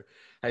sure.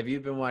 Have you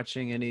been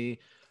watching any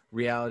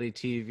reality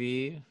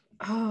TV?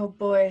 Oh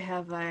boy,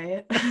 have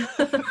I.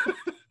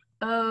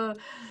 uh,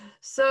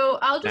 so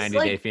I'll just 90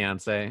 Day like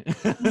Fiance.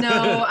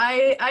 no,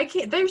 I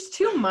can't. There's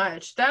too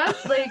much.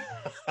 That's like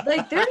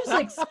there's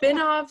like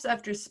spin-offs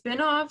after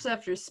spin-offs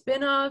after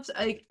spin-offs.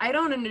 Like I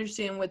don't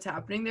understand what's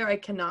happening there. I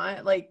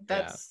cannot. Like Yeah.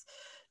 that's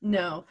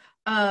no.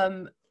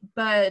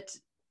 But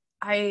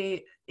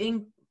I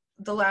in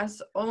the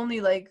last only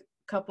like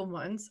couple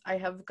months, I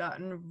have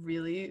gotten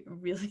really,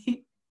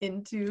 really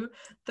into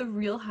the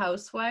Real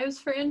Housewives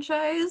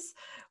franchise,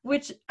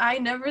 which I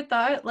never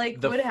thought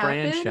like The would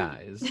happen.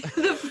 franchise.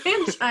 The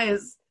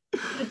franchise.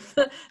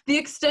 The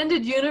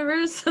extended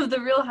universe of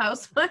the Real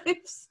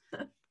Housewives.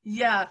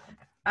 Yeah.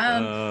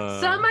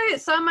 Some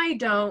I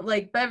don't.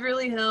 Like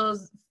Beverly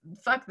Hills,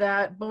 fuck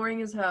that.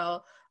 Boring as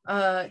hell.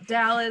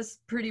 Dallas,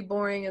 pretty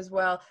boring as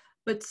well.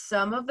 But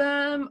some of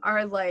them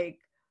are like,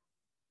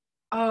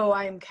 oh,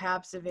 I'm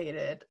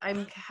captivated.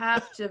 I'm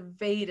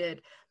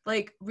captivated.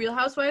 Like Real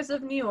Housewives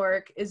of New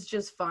York is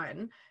just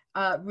fun.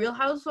 Real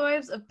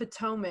Housewives of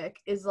Potomac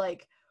is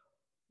like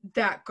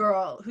that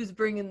girl who's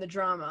bringing the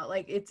drama.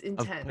 Like it's Of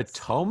intense.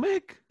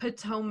 Potomac?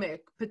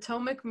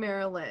 Potomac,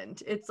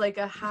 Maryland. It's like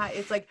a high.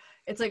 It's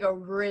like a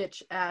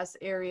rich ass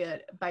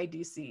area by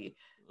DC.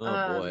 Oh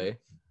Um, boy.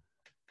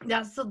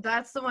 that's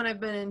the one I've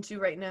been into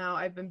right now.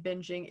 I've been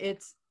binging.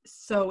 It's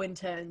so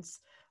intense.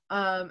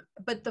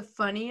 But the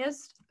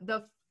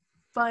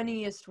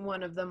funniest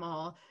one of them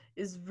all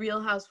is Real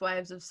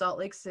Housewives of Salt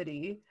Lake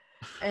City,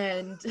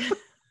 and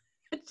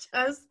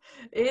just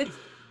it's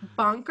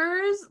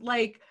bonkers,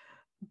 like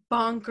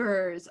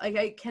bonkers. Like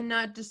I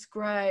cannot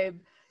describe.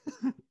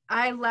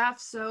 I laugh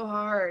so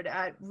hard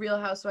at Real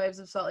Housewives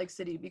of Salt Lake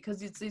City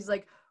because it's these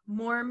like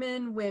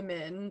Mormon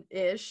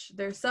women-ish.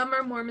 There's some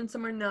are Mormon,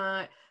 some are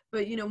not,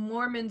 but you know,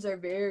 Mormons are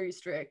very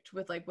strict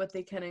with like what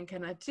they can and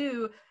cannot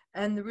do.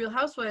 And the Real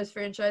Housewives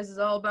franchise is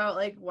all about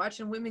like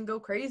watching women go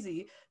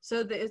crazy.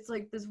 So that it's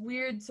like this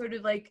weird sort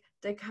of like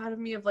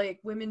dichotomy of like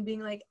women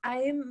being like,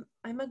 I'm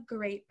a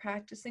great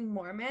practicing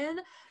Mormon,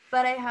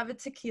 but I have a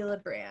tequila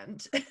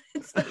brand.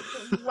 It's like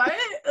what?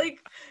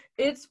 Like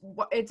it's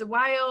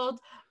wild.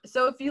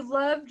 So if you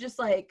love just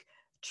like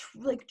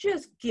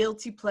just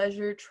guilty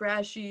pleasure,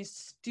 trashy,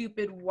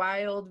 stupid,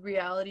 wild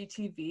reality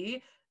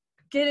TV,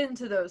 get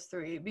into those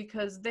three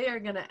because they are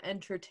going to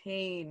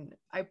entertain,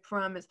 I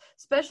promise.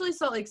 Especially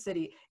Salt Lake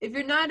City. If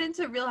you're not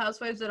into Real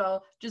Housewives at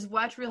all, just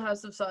watch Real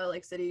House of Salt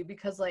Lake City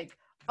because like,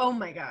 oh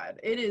my God,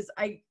 it is.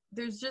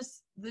 There's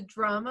just, the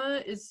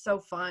drama is so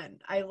fun.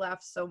 I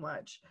laugh so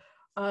much.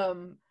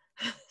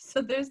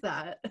 So there's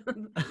that.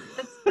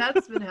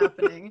 That's been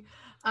happening.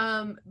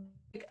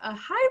 a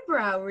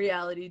highbrow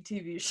reality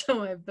TV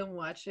show I've been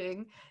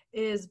watching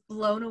is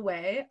Blown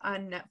Away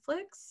on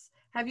Netflix.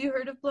 Have you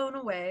heard of Blown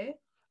Away?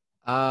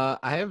 I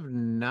have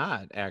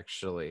not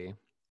actually.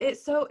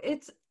 It's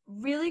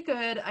really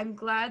good. I'm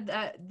glad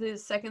that the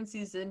second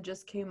season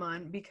just came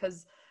on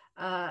because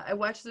I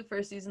watched the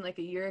first season like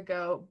a year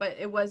ago, but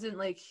it wasn't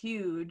like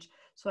huge,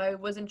 so I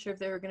wasn't sure if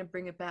they were gonna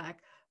bring it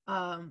back.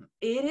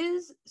 It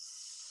is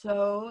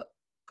so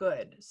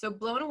good. So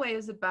Blown Away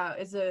is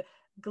a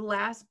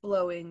glass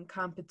blowing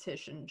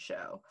competition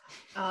show.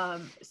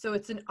 So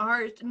it's an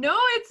art. No,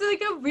 it's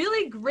like a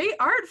really great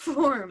art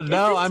form.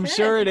 No, I'm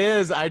sure it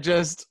is.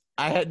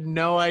 I had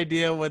no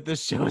idea what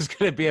this show was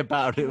going to be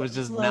about. It was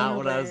just not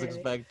what I was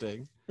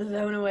expecting.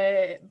 Blown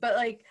away. But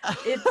like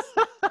it's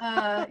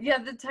yeah,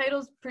 the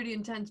title's pretty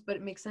intense, but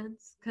it makes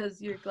sense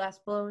because you're glass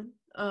blowing.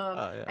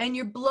 Yeah. And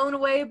you're blown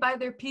away by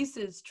their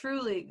pieces.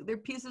 Truly, their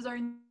pieces are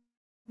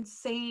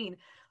insane.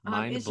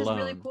 It's just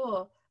really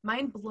cool.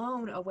 Mind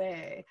blown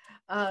away.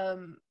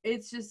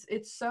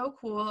 It's so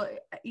cool.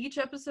 Each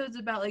episode's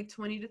about like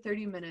 20 to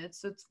 30 minutes,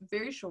 so it's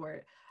very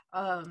short.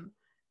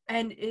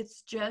 And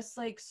it's just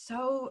like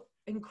so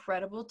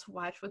incredible to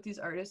watch what these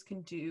artists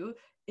can do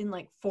in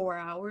like 4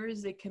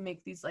 hours. They can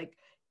make these like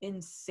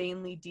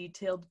insanely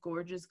detailed,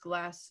 gorgeous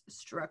glass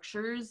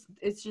structures.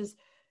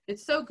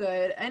 It's so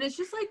good. And it's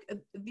just like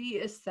the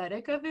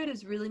aesthetic of it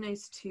is really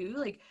nice too.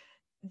 Like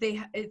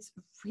it's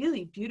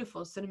really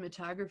beautiful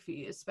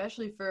cinematography,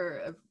 especially for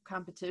a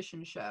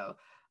competition show.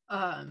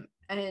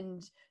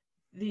 And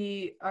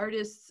the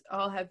artists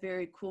all have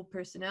very cool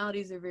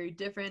personalities. They're very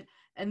different.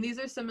 And these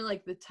are some of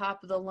like the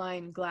top of the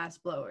line glass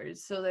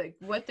blowers. So like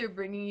what they're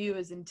bringing you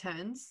is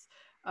intense.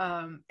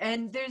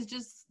 And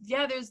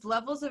there's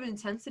levels of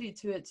intensity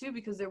to it too,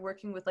 because they're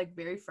working with like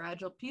very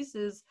fragile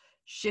pieces.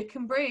 Shit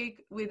can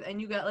break and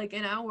you got like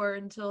an hour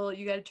until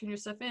you got to turn your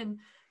stuff in.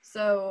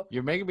 So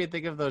you're making me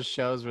think of those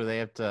shows where they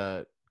have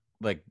to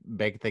like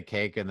bake the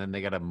cake and then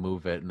they gotta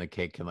move it and the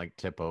cake can like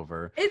tip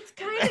over. It's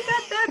kind of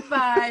got that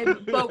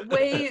vibe, but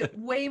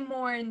way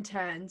more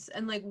intense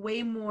and like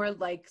way more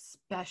like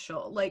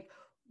special. Like,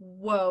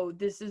 whoa,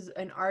 this is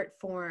an art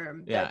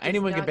form. Yeah,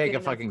 anyone can bake a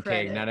fucking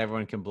cake. Not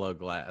everyone can blow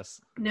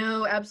glass.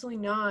 No,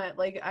 absolutely not.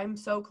 Like, I'm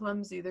so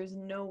clumsy. There's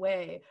no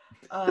way.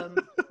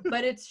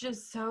 But it's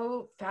just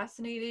so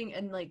fascinating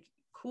and like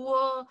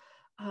cool.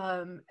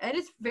 And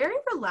it's very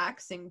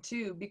relaxing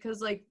too,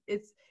 because like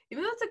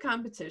even though it's a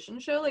competition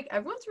show, like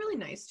everyone's really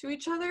nice to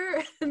each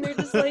other and they're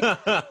just like,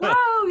 wow,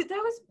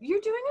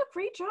 you're doing a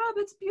great job.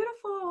 It's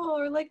beautiful.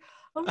 Or like,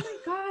 oh my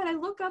God, I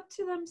look up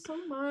to them so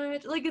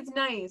much. Like, it's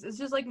nice. It's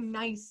just like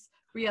nice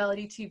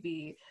reality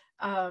TV.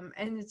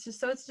 And it's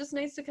just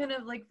nice to kind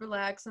of like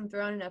relax and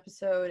throw on an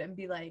episode and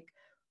be like,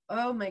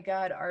 oh my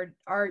God,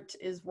 art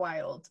is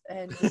wild,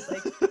 and just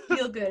like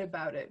feel good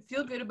about it.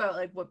 Feel good about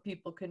like what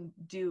people can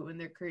do when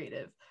they're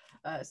creative.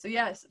 So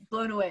yes,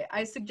 Blown Away.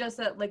 I suggest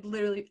that like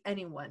literally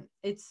anyone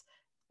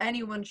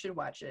should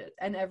watch it,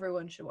 and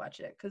everyone should watch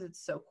it because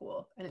it's so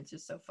cool and it's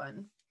just so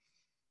fun.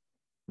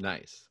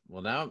 Nice.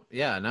 Well, now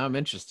I'm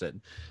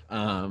interested.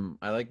 I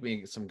like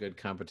being some good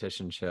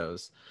competition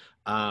shows.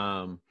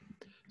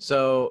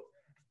 So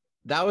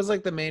that was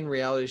like the main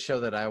reality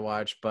show that I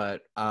watched,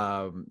 but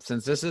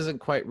since this isn't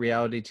quite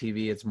reality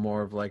TV, it's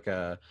more of like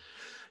a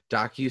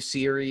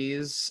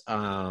docu-series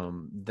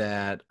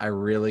that I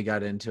really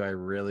got into. I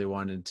really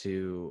wanted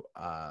to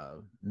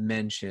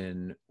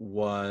mention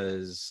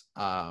was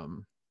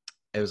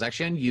it was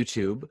actually on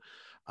YouTube.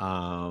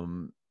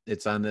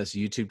 It's on this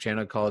YouTube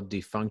channel called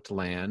Defunct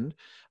Land.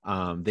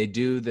 They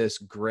do this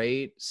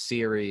great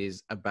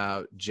series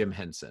about Jim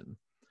Henson.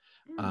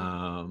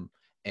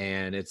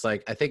 And it's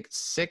like, I think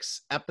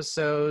 6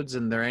 episodes,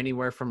 and they're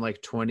anywhere from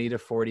like 20 to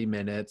 40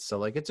 minutes. So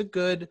like, it's a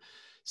good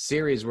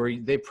series where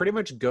they pretty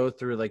much go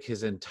through like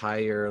his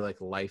entire like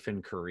life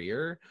and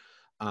career.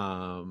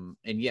 And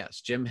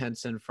yes, Jim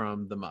Henson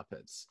from the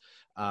Muppets.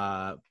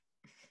 I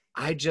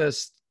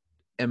just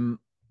am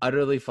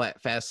utterly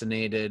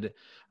fascinated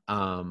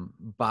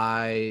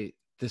by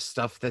the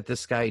stuff that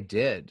this guy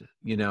did.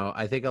 You know,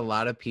 I think a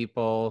lot of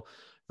people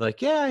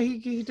like, yeah,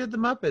 he did the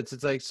Muppets.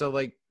 It's like, so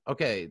like,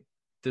 okay,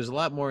 there's a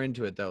lot more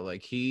into it though.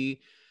 Like he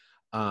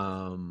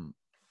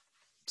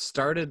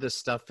started this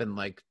stuff in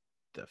like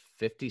the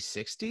 50s,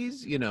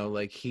 60s, you know,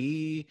 like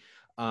he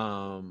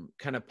kind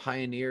of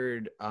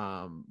pioneered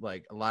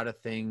like a lot of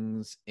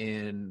things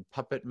in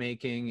puppet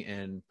making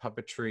and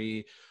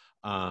puppetry.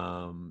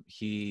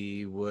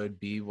 He would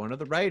be one of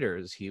the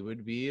writers, he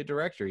would be a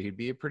director, he'd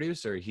be a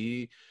producer.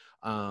 He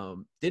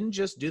didn't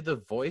just do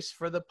the voice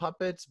for the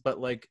puppets, but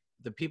like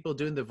the people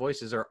doing the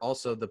voices are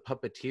also the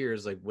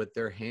puppeteers, like with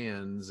their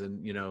hands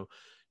and, you know,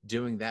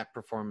 doing that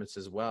performance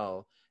as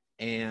well.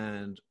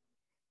 And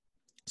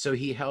so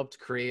he helped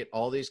create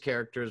all these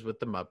characters with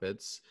the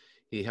Muppets.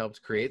 He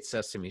helped create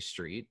Sesame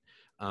Street.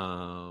 He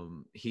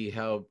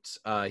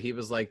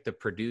was like the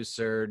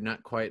producer,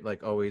 not quite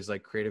like always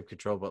like creative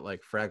control, but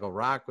like Fraggle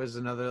Rock was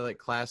another like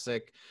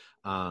classic.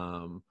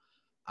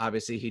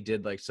 obviously he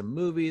did like some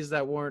movies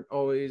that weren't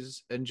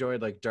always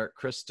enjoyed, like Dark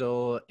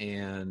Crystal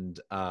and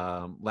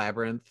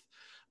Labyrinth.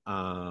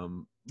 But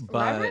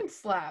Labyrinth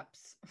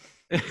slaps.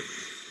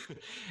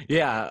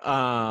 yeah,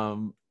 I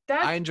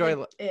That's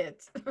enjoy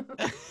it.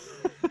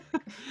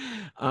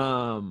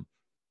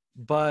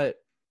 but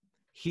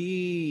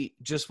he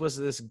just was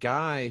this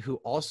guy who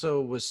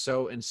also was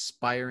so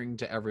inspiring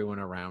to everyone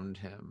around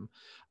him.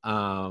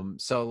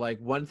 So like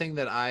one thing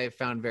that I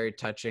found very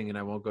touching, and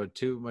I won't go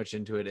too much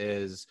into it,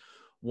 is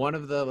one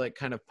of the like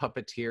kind of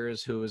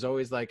puppeteers who was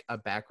always like a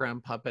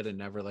background puppet and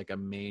never like a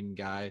main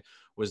guy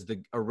was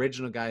the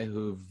original guy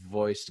who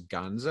voiced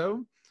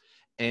Gonzo.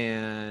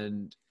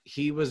 And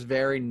he was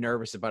very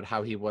nervous about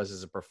how he was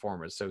as a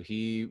performer, so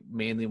he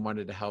mainly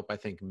wanted to help, I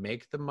think,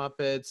 make the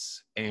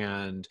Muppets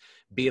and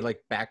be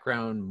like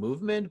background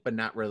movement but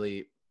not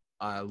really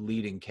a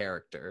leading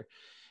character.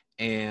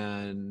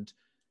 And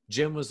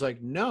Jim was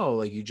like, no,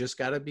 like you just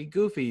gotta be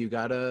goofy, you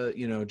gotta,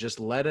 you know, just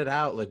let it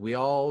out, like we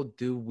all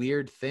do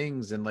weird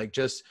things, and like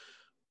just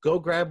go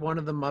grab one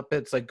of the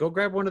Muppets, like go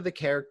grab one of the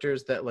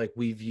characters that like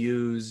we've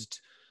used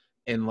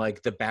in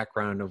like the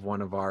background of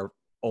one of our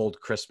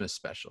old Christmas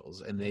specials.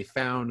 And they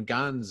found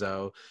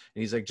Gonzo,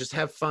 and he's like, just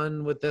have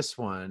fun with this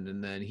one.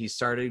 And then he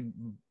started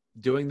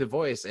doing the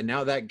voice, and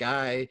now that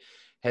guy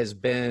has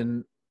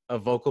been a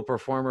vocal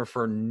performer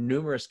for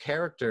numerous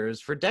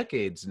characters for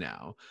decades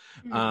now.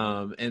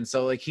 And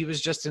so like he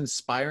was just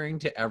inspiring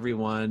to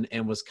everyone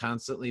and was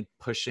constantly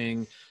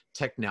pushing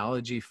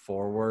technology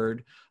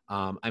forward.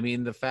 I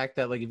mean, the fact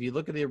that like if you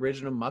look at the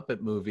original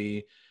Muppet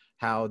movie,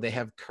 how they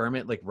have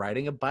Kermit like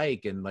riding a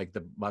bike and like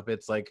the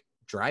Muppets like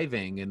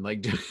driving and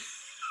like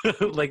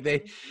like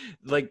they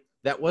like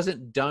that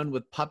wasn't done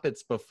with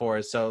puppets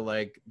before. So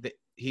like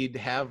he'd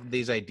have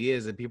these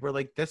ideas and people are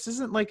like, this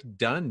isn't like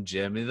done,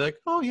 Jim. And he's like,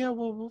 oh yeah,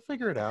 well we'll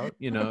figure it out,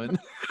 you know. And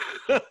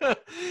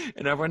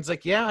and everyone's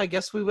like, yeah, I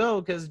guess we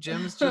will, because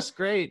Jim's just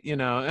great, you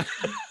know.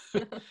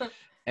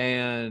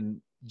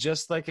 And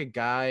just like a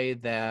guy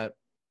that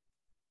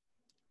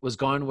was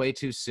gone way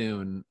too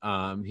soon.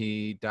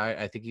 He died,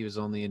 I think he was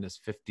only in his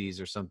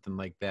 50s or something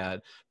like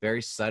that,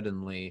 very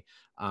suddenly.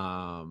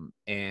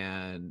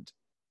 And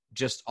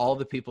just all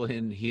the people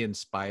he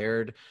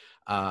inspired.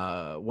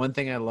 One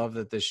thing I love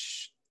that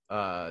this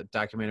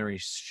documentary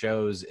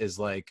shows is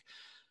like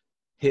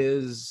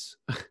his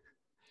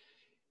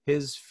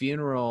his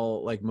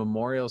funeral, like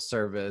memorial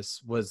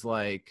service, was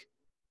like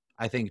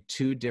I think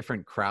 2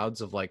 different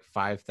crowds of like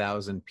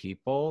 5,000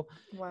 people.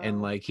 Wow.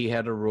 And like he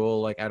had a rule,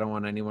 like I don't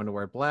want anyone to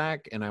wear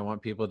black, and I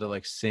want people to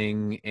like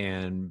sing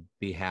and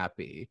be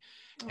happy.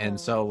 And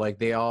so like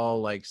they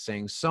all like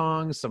sang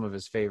songs, some of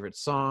his favorite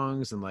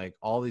songs, and like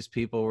all these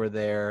people were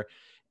there.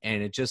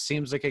 And it just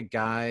seems like a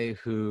guy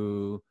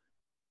who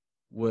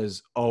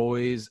was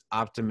always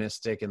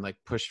optimistic and like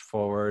pushed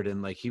forward,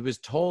 and like he was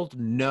told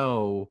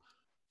no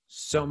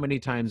so many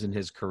times in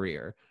his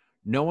career.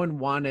 No one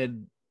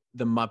wanted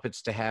the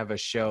Muppets to have a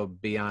show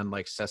beyond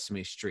like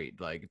Sesame Street.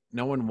 Like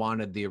no one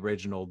wanted the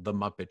original The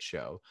Muppet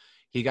Show.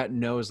 He got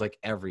no's like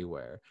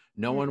everywhere.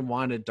 No one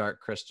wanted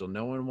Dark Crystal.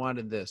 No one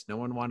wanted this. No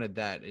one wanted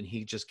that. And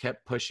he just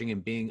kept pushing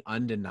and being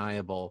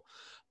undeniable.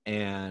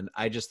 And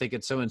I just think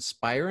it's so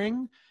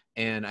inspiring.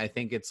 And I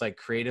think it's like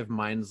creative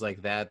minds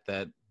like that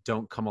that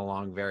don't come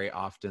along very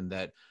often,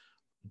 that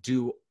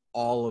do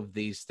all of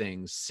these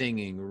things: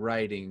 singing,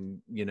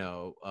 writing, you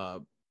know,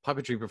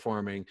 puppetry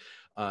performing,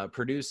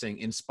 producing,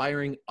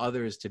 inspiring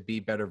others to be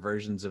better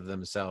versions of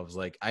themselves.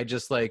 Like I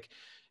just like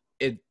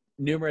it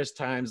numerous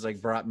times, like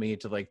brought me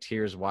to like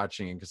tears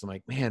watching it, because I'm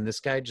like, man, this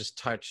guy just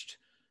touched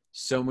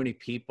so many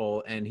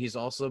people. And he's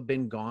also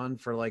been gone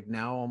for like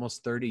now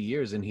almost 30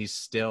 years, and he's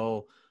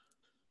still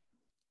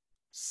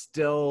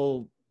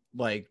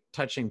like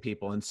touching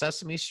people, and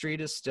Sesame Street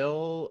is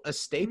still a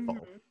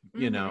staple,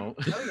 you know.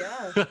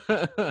 Oh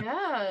yeah.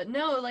 Yeah,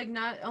 no, like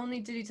not only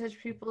did he touch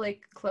people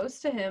like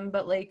close to him,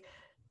 but like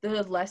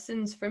the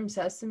lessons from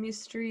Sesame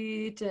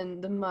Street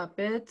and the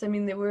Muppets, I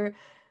mean, they were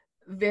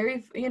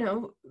very, you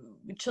know,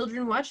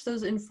 children watched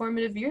those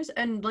informative years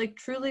and like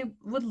truly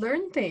would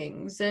learn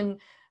things.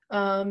 And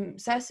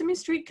Sesame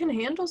Street can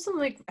handle some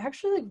like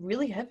actually like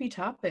really heavy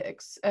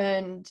topics,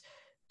 and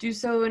do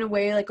so in a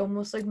way like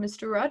almost like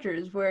Mr.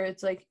 Rogers, where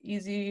it's like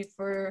easy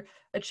for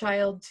a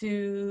child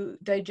to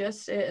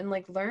digest it and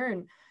like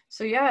learn.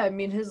 So yeah, I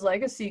mean, his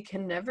legacy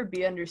can never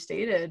be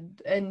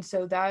understated. And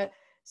so that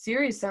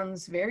series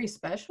sounds very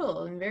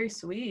special and very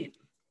sweet.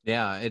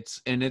 Yeah, it's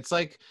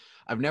like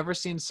I've never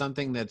seen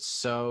something that's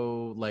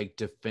so like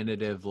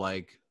definitive,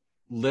 like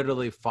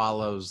literally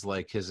follows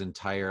like his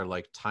entire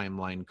like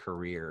timeline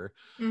career.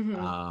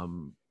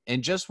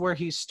 And just where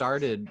he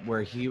started,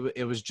 where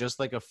it was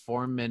just like a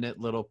 4-minute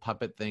little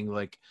puppet thing,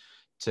 like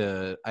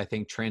to, I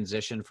think,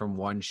 transition from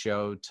one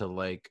show to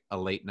like a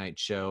late night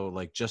show,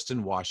 like just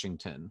in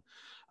Washington,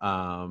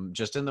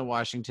 just in the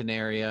Washington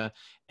area.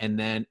 And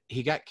then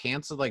he got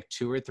canceled like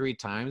 2 or 3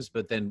 times,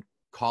 but then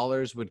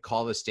callers would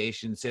call the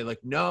station and say like,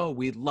 no,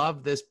 we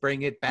love this,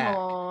 bring it back.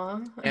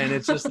 Aww. And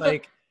it's just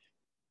like,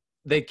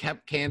 they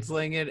kept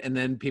canceling it, and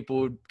then people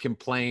would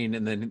complain,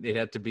 and then it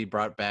had to be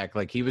brought back.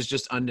 Like, he was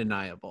just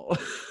undeniable.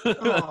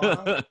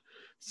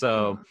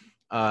 So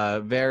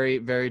very,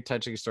 very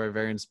touching story,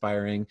 very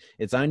inspiring.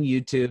 It's on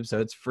YouTube, so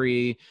it's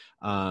free.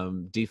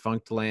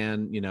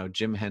 Defunctland, you know,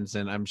 Jim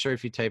Henson. I'm sure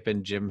if you type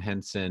in Jim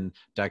Henson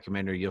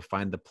documentary, you'll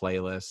find the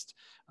playlist.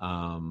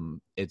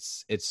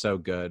 It's so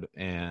good,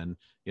 and,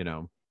 you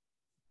know,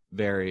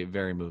 very,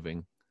 very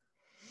moving.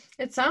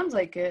 It sounds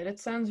like it. It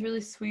sounds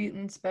really sweet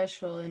and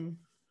special and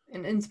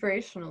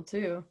inspirational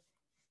too.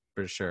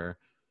 For sure.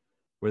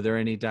 Were there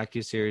any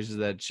docuseries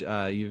that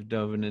you've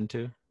dove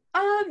into?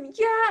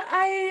 Yeah,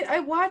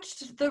 I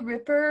watched The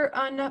Ripper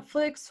on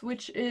Netflix,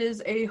 which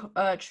is a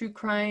true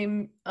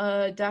crime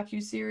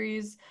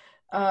docuseries.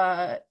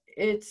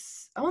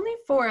 It's only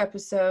 4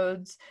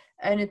 episodes,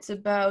 and it's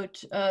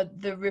about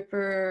the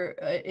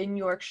Ripper in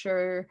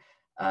Yorkshire,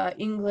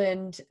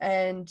 England,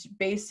 and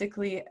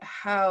basically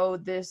how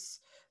this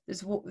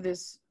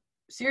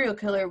serial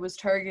killer was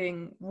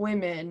targeting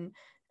women,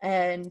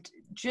 and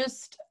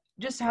just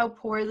how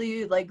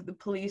poorly like the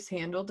police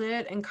handled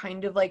it, and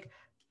kind of like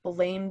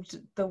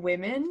blamed the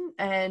women.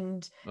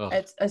 And Ugh.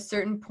 at a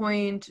certain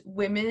point,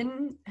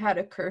 women had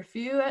a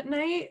curfew at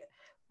night,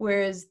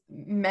 whereas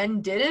men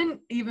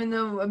didn't, even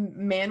though a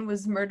man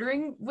was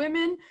murdering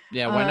women.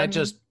 Yeah, why not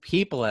just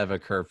people have a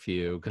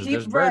curfew? Because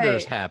there's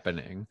murders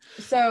happening.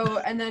 So,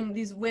 and then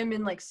these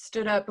women like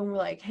stood up and were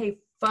like, hey,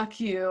 fuck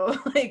you.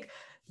 Like,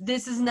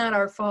 this is not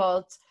our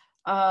fault.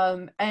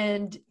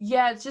 And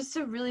yeah, it's just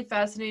a really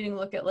fascinating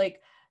look at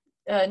like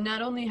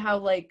not only how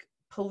like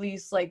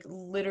police like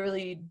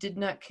literally did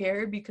not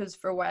care, because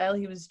for a while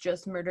he was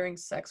just murdering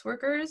sex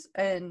workers,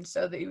 and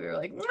so they were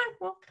like,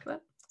 well,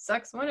 that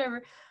sucks,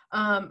 whatever.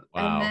 Wow.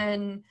 And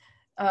then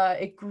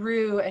it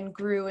grew and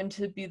grew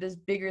into be this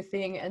bigger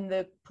thing, and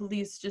the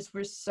police just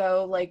were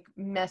so like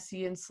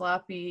messy and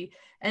sloppy,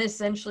 and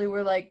essentially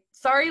were like,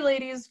 sorry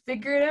ladies,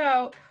 figure it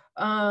out.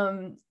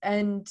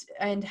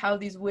 And how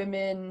these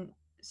women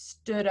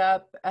stood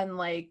up and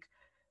like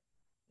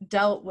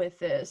dealt with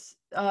this.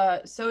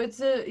 So it's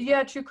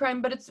a true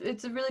crime, but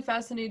it's a really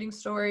fascinating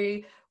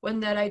story, one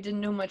that I didn't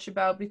know much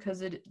about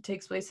because it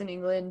takes place in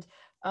England.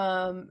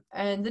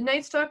 And the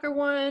Night Stalker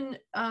one,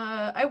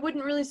 I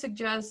wouldn't really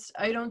suggest.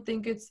 I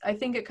think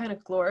it kind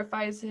of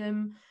glorifies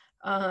him.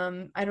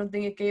 I don't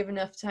think it gave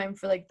enough time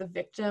for like the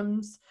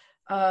victims,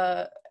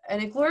 and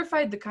it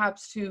glorified the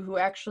cops too, who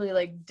actually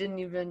like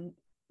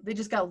they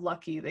just got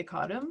lucky they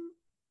caught him.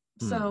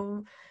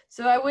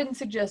 So I wouldn't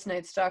suggest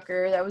Night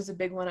Stalker. That was a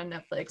big one on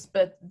Netflix,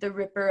 but The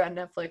Ripper on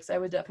Netflix I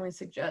would definitely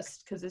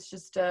suggest, because it's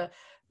just a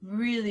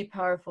really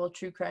powerful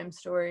true crime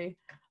story.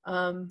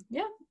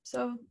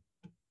 So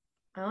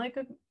I like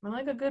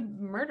a good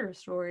murder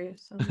story.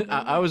 So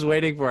I was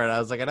waiting for it. I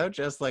was like, I don't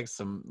just like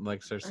some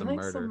murder.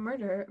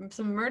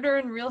 Some murder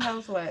and Real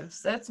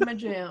Housewives. That's my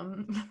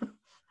jam.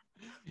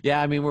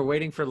 Yeah, I mean, we're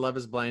waiting for Love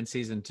is Blind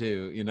season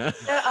 2, you know?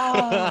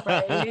 Oh,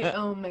 right.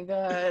 Oh my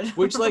God.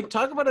 Which, like,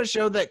 talk about a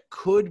show that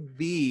could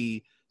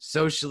be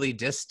socially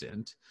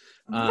distant.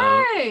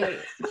 Right.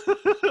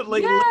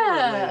 Like,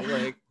 yeah.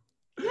 Literally, like,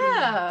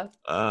 yeah.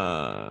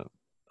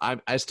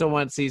 I still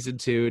want season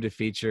 2 to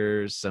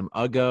feature some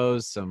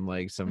uggos, some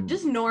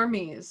just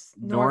normies.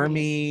 We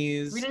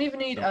don't even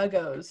need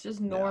uggos,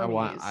 just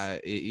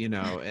normies.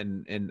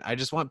 And I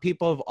just want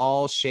people of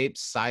all shapes,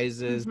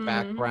 sizes,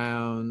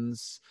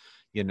 backgrounds,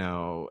 you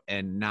know,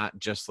 and not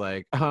just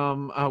like,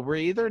 we're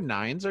either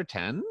 9s or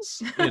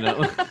 10s, you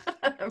know.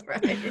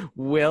 Right.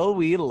 Will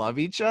we love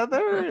each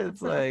other?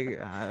 It's like,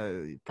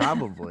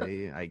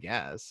 probably, I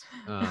guess.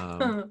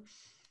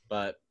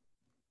 But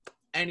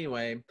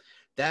anyway,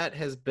 that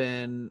has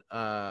been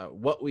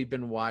what we've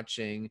been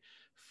watching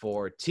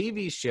for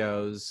TV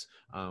shows.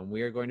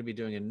 We are going to be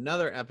doing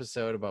another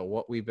episode about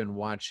what we've been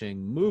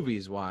watching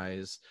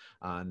movies-wise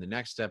on the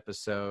next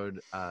episode.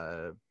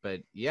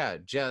 But yeah,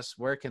 Jess,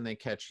 where can they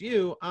catch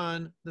you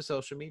on the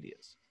social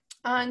medias?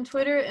 On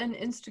Twitter and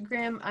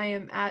Instagram, I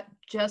am at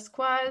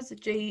Jessquaz,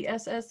 JESSKWAZZ.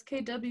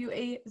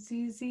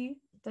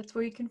 That's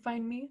where you can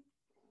find me.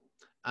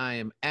 I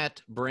am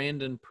at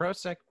Brandon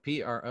Prosek,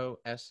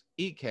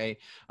 Prosek,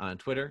 on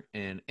Twitter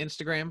and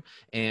Instagram.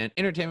 And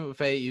Entertainment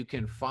Buffet, you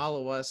can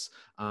follow us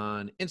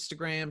on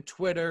Instagram,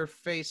 Twitter,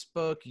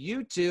 Facebook,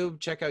 YouTube.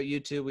 Check out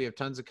YouTube. We have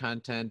tons of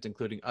content,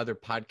 including other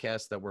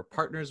podcasts that we're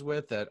partners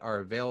with that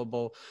are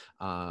available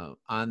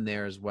on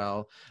there as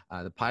well.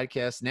 The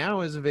podcast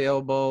now is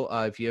available.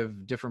 If you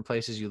have different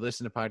places you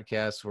listen to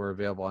podcasts, we're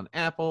available on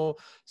Apple,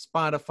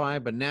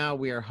 Spotify, but now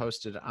we are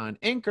hosted on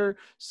Anchor.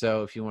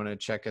 So if you want to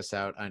check us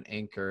out on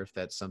Anchor, if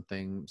that's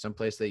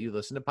someplace that you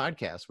listen to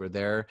podcasts, we're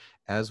there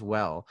as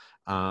well.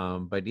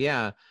 But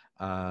yeah,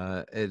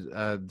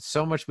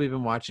 so much we've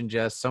been watching,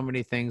 Jess. So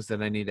many things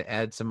that I need to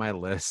add to my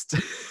list.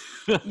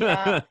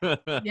 yeah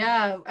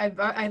I've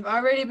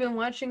already been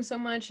watching so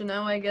much, and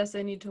now I guess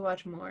I need to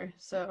watch more.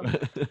 So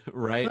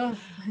right. It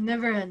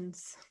never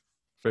ends.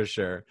 For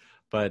sure.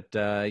 But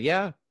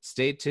yeah,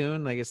 stay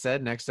tuned. Like I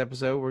said, next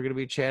episode we're going to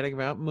be chatting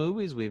about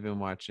movies we've been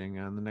watching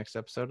on the next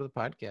episode of the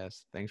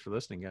podcast. Thanks for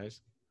listening, guys.